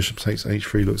here bishop takes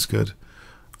h3 looks good.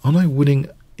 Aren't I winning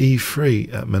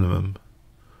e3 at minimum?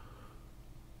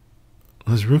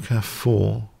 There's rook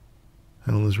f4.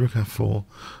 Hang on, there's rook f4.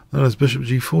 Now there's bishop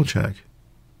g4 check.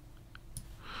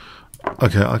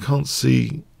 Okay, I can't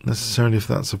see necessarily if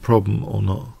that's a problem or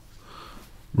not.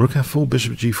 Rook f4,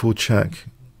 bishop g4 check.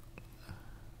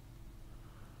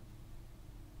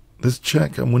 This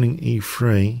check, I'm winning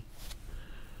e3.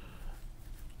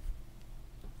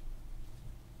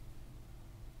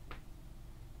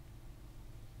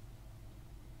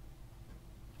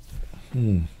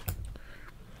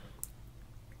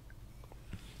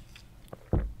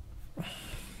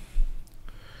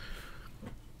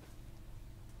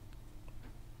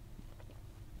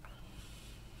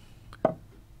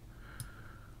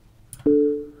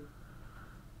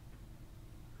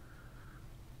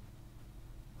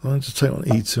 I'll just take on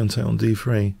e2 and take on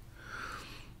d3.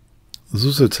 There's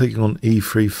also taking on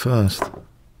e3 first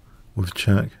with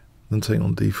check, then taking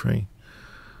on d3.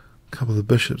 A couple of the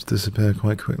bishops disappear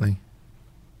quite quickly.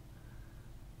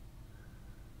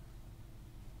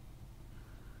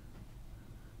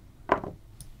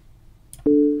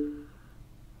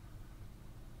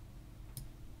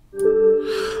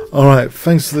 Alright,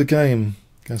 thanks for the game,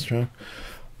 Castro.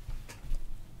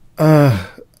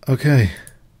 Okay.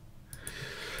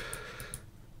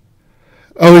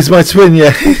 Oh, he's my twin, yeah.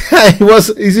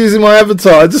 He's using my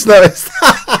avatar. I just noticed.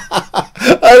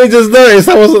 I only just noticed.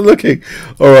 I wasn't looking.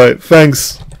 Alright,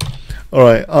 thanks.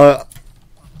 Alright. The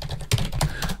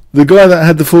guy that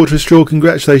had the fortress draw,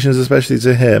 congratulations especially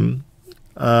to him.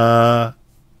 I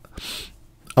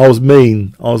was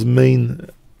mean.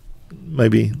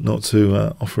 Maybe not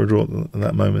to offer a draw at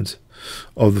that moment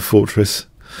of the fortress.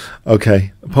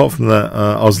 Okay, apart from that,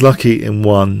 I was lucky in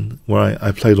one where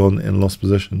I played on in lost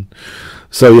position.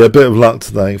 So yeah, a bit of luck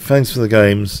today. Thanks for the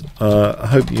games. I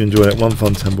hope you enjoyed it. One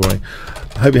fun temporary.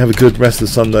 I hope you have a good rest of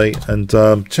Sunday, and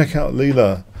check out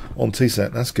Leela on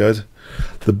TSET. That's good.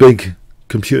 The big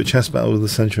computer chess battle of the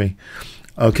century.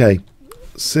 Okay,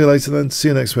 see you later then. See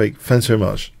you next week. Thanks very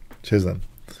much. Cheers then.